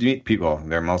 you meet people,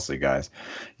 they're mostly guys.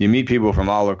 You meet people from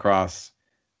all across,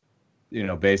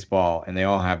 baseball, and they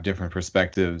all have different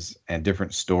perspectives and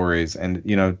different stories. And,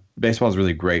 baseball is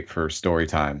really great for story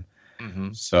time.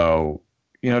 Mm-hmm. So,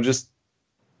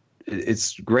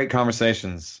 it's great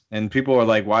conversations, and people are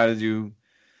like, why did you,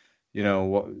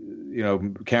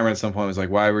 Cameron at some point was like,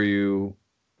 why were you,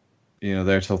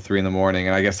 there till 3 a.m? And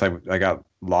I guess I got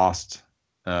lost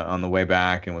on the way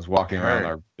back and was walking around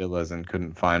our villas and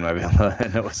couldn't find my villa.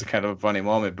 And it was kind of a funny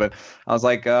moment, but I was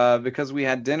like, because we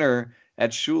had dinner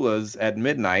at Shula's at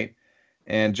midnight,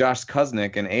 and Josh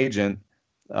Kuznick, an agent,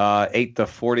 ate the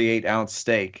 48-ounce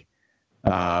steak.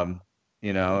 I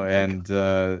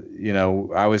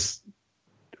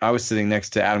was sitting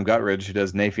next to Adam Guttridge, who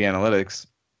does NAFI Analytics.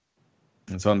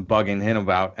 And so I'm bugging him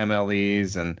about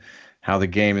MLEs and how the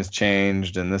game has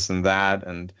changed and this and that.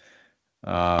 And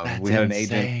we had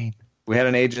insane.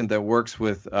 an agent that works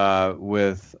with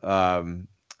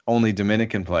only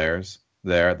Dominican players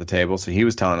there at the table. So he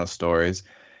was telling us stories.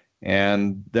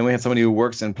 And then we had somebody who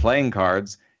works in playing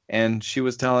cards, and she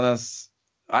was telling us,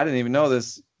 I didn't even know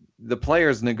this, the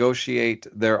players negotiate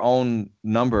their own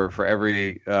number for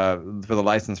every for the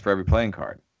license for every playing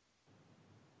card.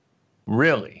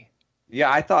 Really? Yeah,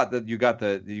 I thought that you got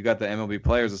the MLB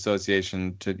Players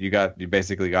Association you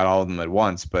basically got all of them at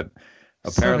once, but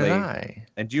apparently. So did I.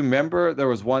 And do you remember there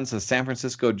was once a San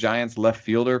Francisco Giants left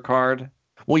fielder card?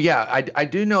 Well, yeah, I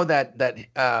do know that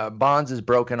Bonds is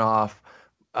broken off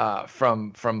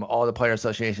from all the player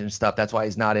association stuff. That's why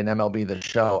he's not in MLB The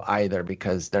Show either,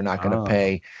 because they're not going to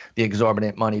pay the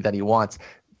exorbitant money that he wants.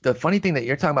 The funny thing that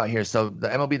you're talking about here, so the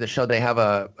MLB The Show, they have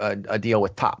a deal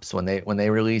with Topps. When they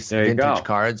release vintage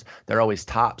cards, they're always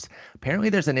Topps. Apparently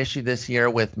there's an issue this year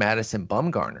with Madison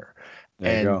Bumgarner.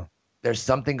 There's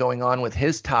something going on with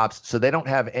his Topps, so they don't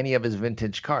have any of his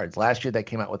vintage cards. Last year they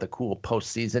came out with a cool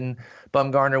postseason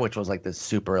Bumgarner, which was like this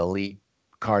super elite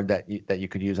card that you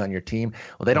could use on your team.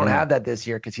 Well, they don't have that this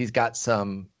year because he's got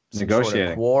some sort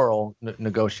of quarrel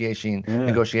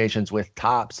negotiations with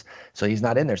Topps, so he's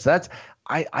not in there. So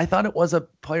I thought it was a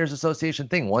players association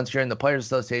thing. Once you're in the players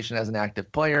association as an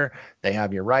active player, they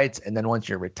have your rights, and then once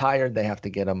you're retired, they have to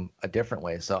get them a different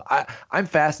way. So I'm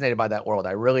fascinated by that world.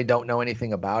 I really don't know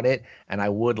anything about it, and I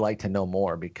would like to know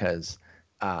more because,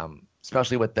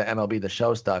 especially with the MLB The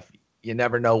Show stuff, you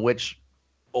never know which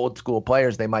old school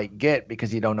players they might get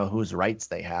because you don't know whose rights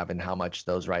they have and how much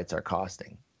those rights are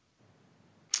costing.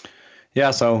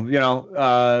 Yeah, so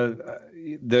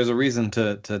there's a reason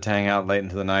to hang out late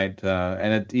into the night,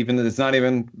 and it's not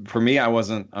even for me.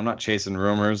 I'm not chasing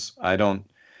rumors. I don't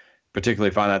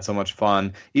particularly find that so much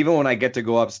fun. Even when I get to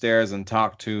go upstairs and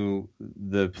talk to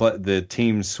the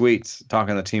team suites,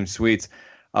 talking to the team suites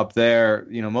up there,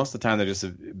 most of the time they're just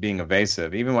being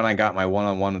evasive. Even when I got my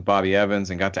one-on-one with Bobby Evans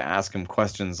and got to ask him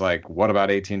questions like, "What about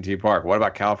AT&T Park? What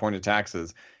about California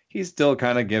taxes?" He's still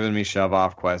kind of giving me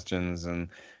shove-off questions and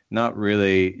not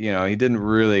really, he didn't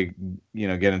really,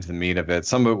 get into the meat of it.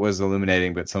 Some of it was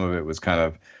illuminating, but some of it was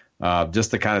kind of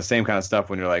just the kind of same kind of stuff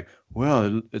when you're like,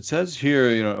 well, it says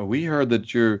here, we heard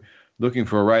that you're looking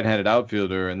for a right-handed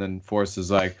outfielder. And then Forrest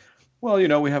is like, well,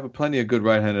 we have plenty of good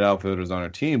right-handed outfielders on our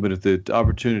team, but if the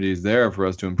opportunity is there for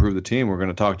us to improve the team, we're going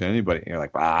to talk to anybody. And you're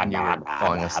like,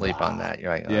 falling asleep on that.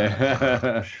 You're like,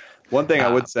 yeah. One thing I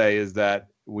would say is that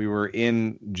we were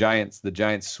in the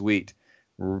Giants suite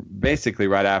basically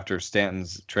right after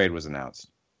Stanton's trade was announced.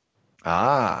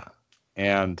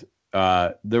 And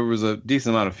there was a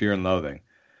decent amount of fear and loathing.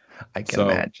 I can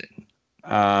imagine.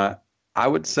 I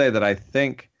would say that I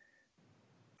think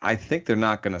they're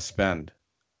not going to spend.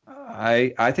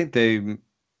 I think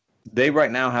they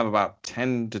right now have about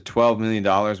 $10 to $12 million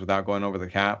without going over the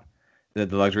cap, the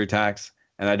luxury tax.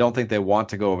 And I don't think they want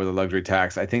to go over the luxury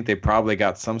tax. I think they probably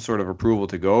got some sort of approval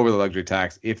to go over the luxury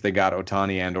tax if they got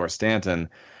Ohtani and or Stanton,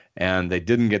 and they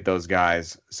didn't get those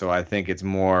guys. So I think it's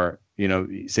more,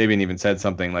 Sabian even said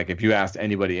something like, if you asked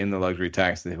anybody in the luxury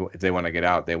tax if they want to get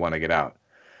out, they want to get out.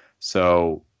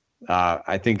 So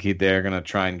I think they're going to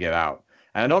try and get out.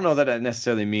 And I don't know that it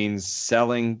necessarily means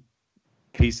selling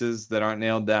pieces that aren't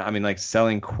nailed down. I mean, like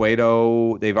selling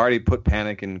Cueto. They've already put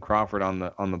Panic and Crawford on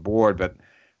the board, but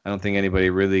I don't think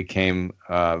anybody really came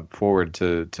forward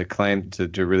to claim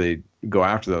to really go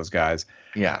after those guys.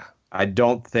 Yeah. I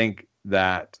don't think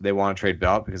that they want to trade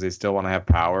Belt because they still want to have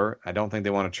power. I don't think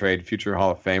they want to trade future Hall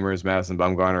of Famers Madison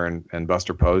Bumgarner and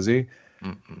Buster Posey.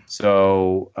 Mm-mm.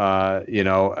 So,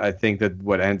 I think that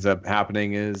what ends up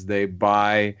happening is they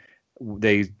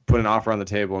put an offer on the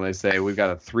table and they say, we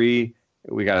got a 3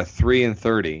 and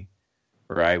 30,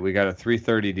 right? We got a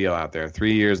 330 deal out there,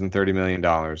 3 years and $30 million.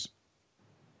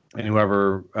 And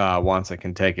whoever wants it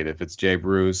can take it. If it's Jay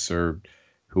Bruce or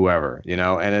whoever,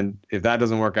 and then if that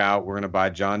doesn't work out, we're going to buy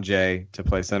John Jay to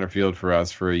play center field for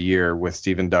us for a year with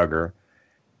Steven Duggar.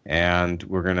 And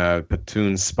we're going to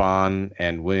platoon Spahn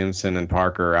and Williamson and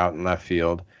Parker out in left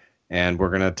field. And we're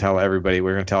going to tell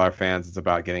our fans it's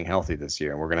about getting healthy this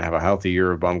year. And we're going to have a healthy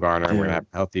year of Bumgarner. And we're going to have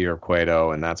a healthy year of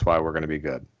Cueto. And that's why we're going to be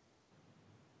good.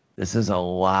 This is a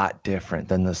lot different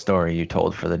than the story you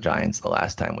told for the Giants the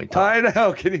last time we talked. I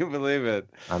know. Can you believe it?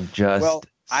 I'm just saying.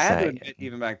 I had to admit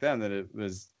even back then that it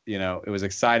was, it was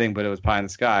exciting, but it was pie in the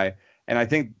sky. And I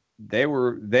think they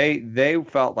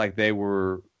felt like they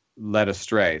were led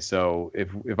astray. So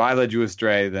if I led you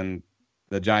astray, then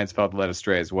the Giants felt led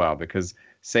astray as well, because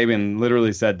Saban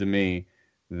literally said to me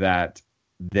that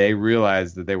they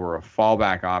realized that they were a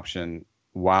fallback option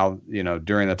while,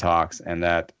 during the talks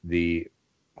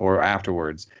or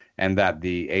afterwards, and that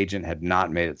the agent had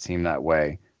not made it seem that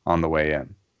way on the way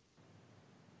in.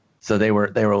 So they were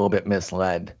a little bit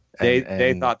misled.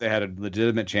 They thought they had a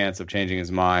legitimate chance of changing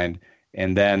his mind,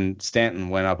 and then Stanton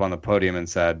went up on the podium and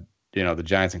said, the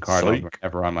Giants and Cardinals were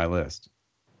never on my list.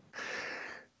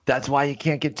 That's why you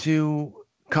can't get too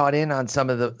caught in on some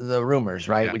of the rumors,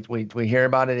 right? Yeah. We hear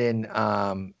about it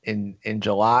in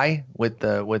July with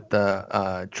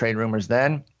the trade rumors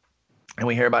then, and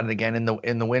we hear about it again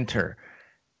in the winter.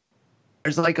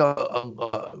 There's like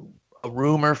a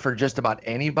rumor for just about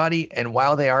anybody, and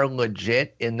while they are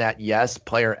legit in that yes,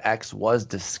 player X was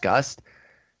discussed,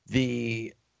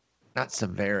 the not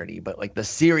severity, but like the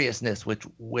seriousness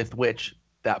with which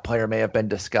that player may have been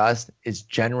discussed is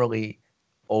generally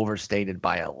overstated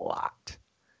by a lot.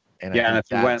 And yeah, and if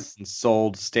you went and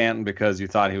sold Stanton because you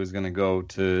thought he was going to go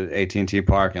to AT&T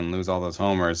Park and lose all those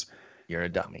homers, you're a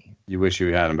dummy. You wish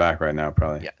you had him back right now,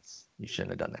 probably. Yes, you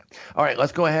shouldn't have done that. All right,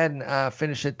 let's go ahead and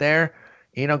finish it there.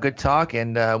 Good talk,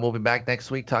 and we'll be back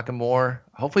next week talking more.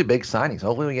 Hopefully, big signings.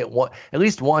 Hopefully, we get one, at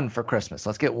least one for Christmas.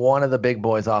 Let's get one of the big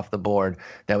boys off the board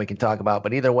that we can talk about.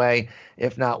 But either way,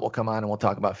 if not, we'll come on and we'll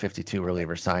talk about 52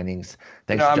 reliever signings.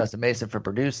 Thanks to Justin Mason for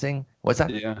producing. What's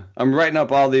that? Yeah, I'm writing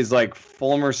up all these like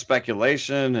Fulmer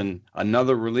speculation and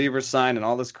another reliever sign and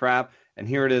all this crap. And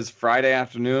here it is, Friday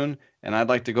afternoon, and I'd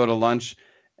like to go to lunch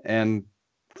and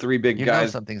three big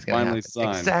guys something's gonna finally happen. sign.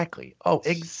 Exactly. Oh,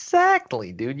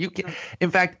 exactly, dude. You can,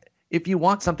 in fact, if you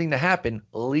want something to happen,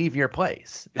 leave your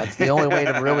place. That's the only way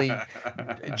to really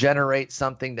generate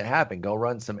something to happen. Go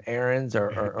run some errands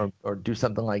or do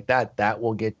something like that. That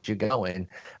will get you going.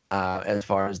 As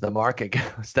far as the market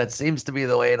goes, that seems to be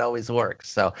the way it always works.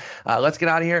 So let's get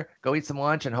out of here, go eat some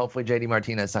lunch, and hopefully JD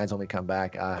Martinez signs when we come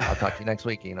back. I'll talk to you next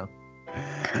week.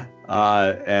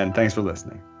 And thanks for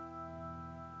listening.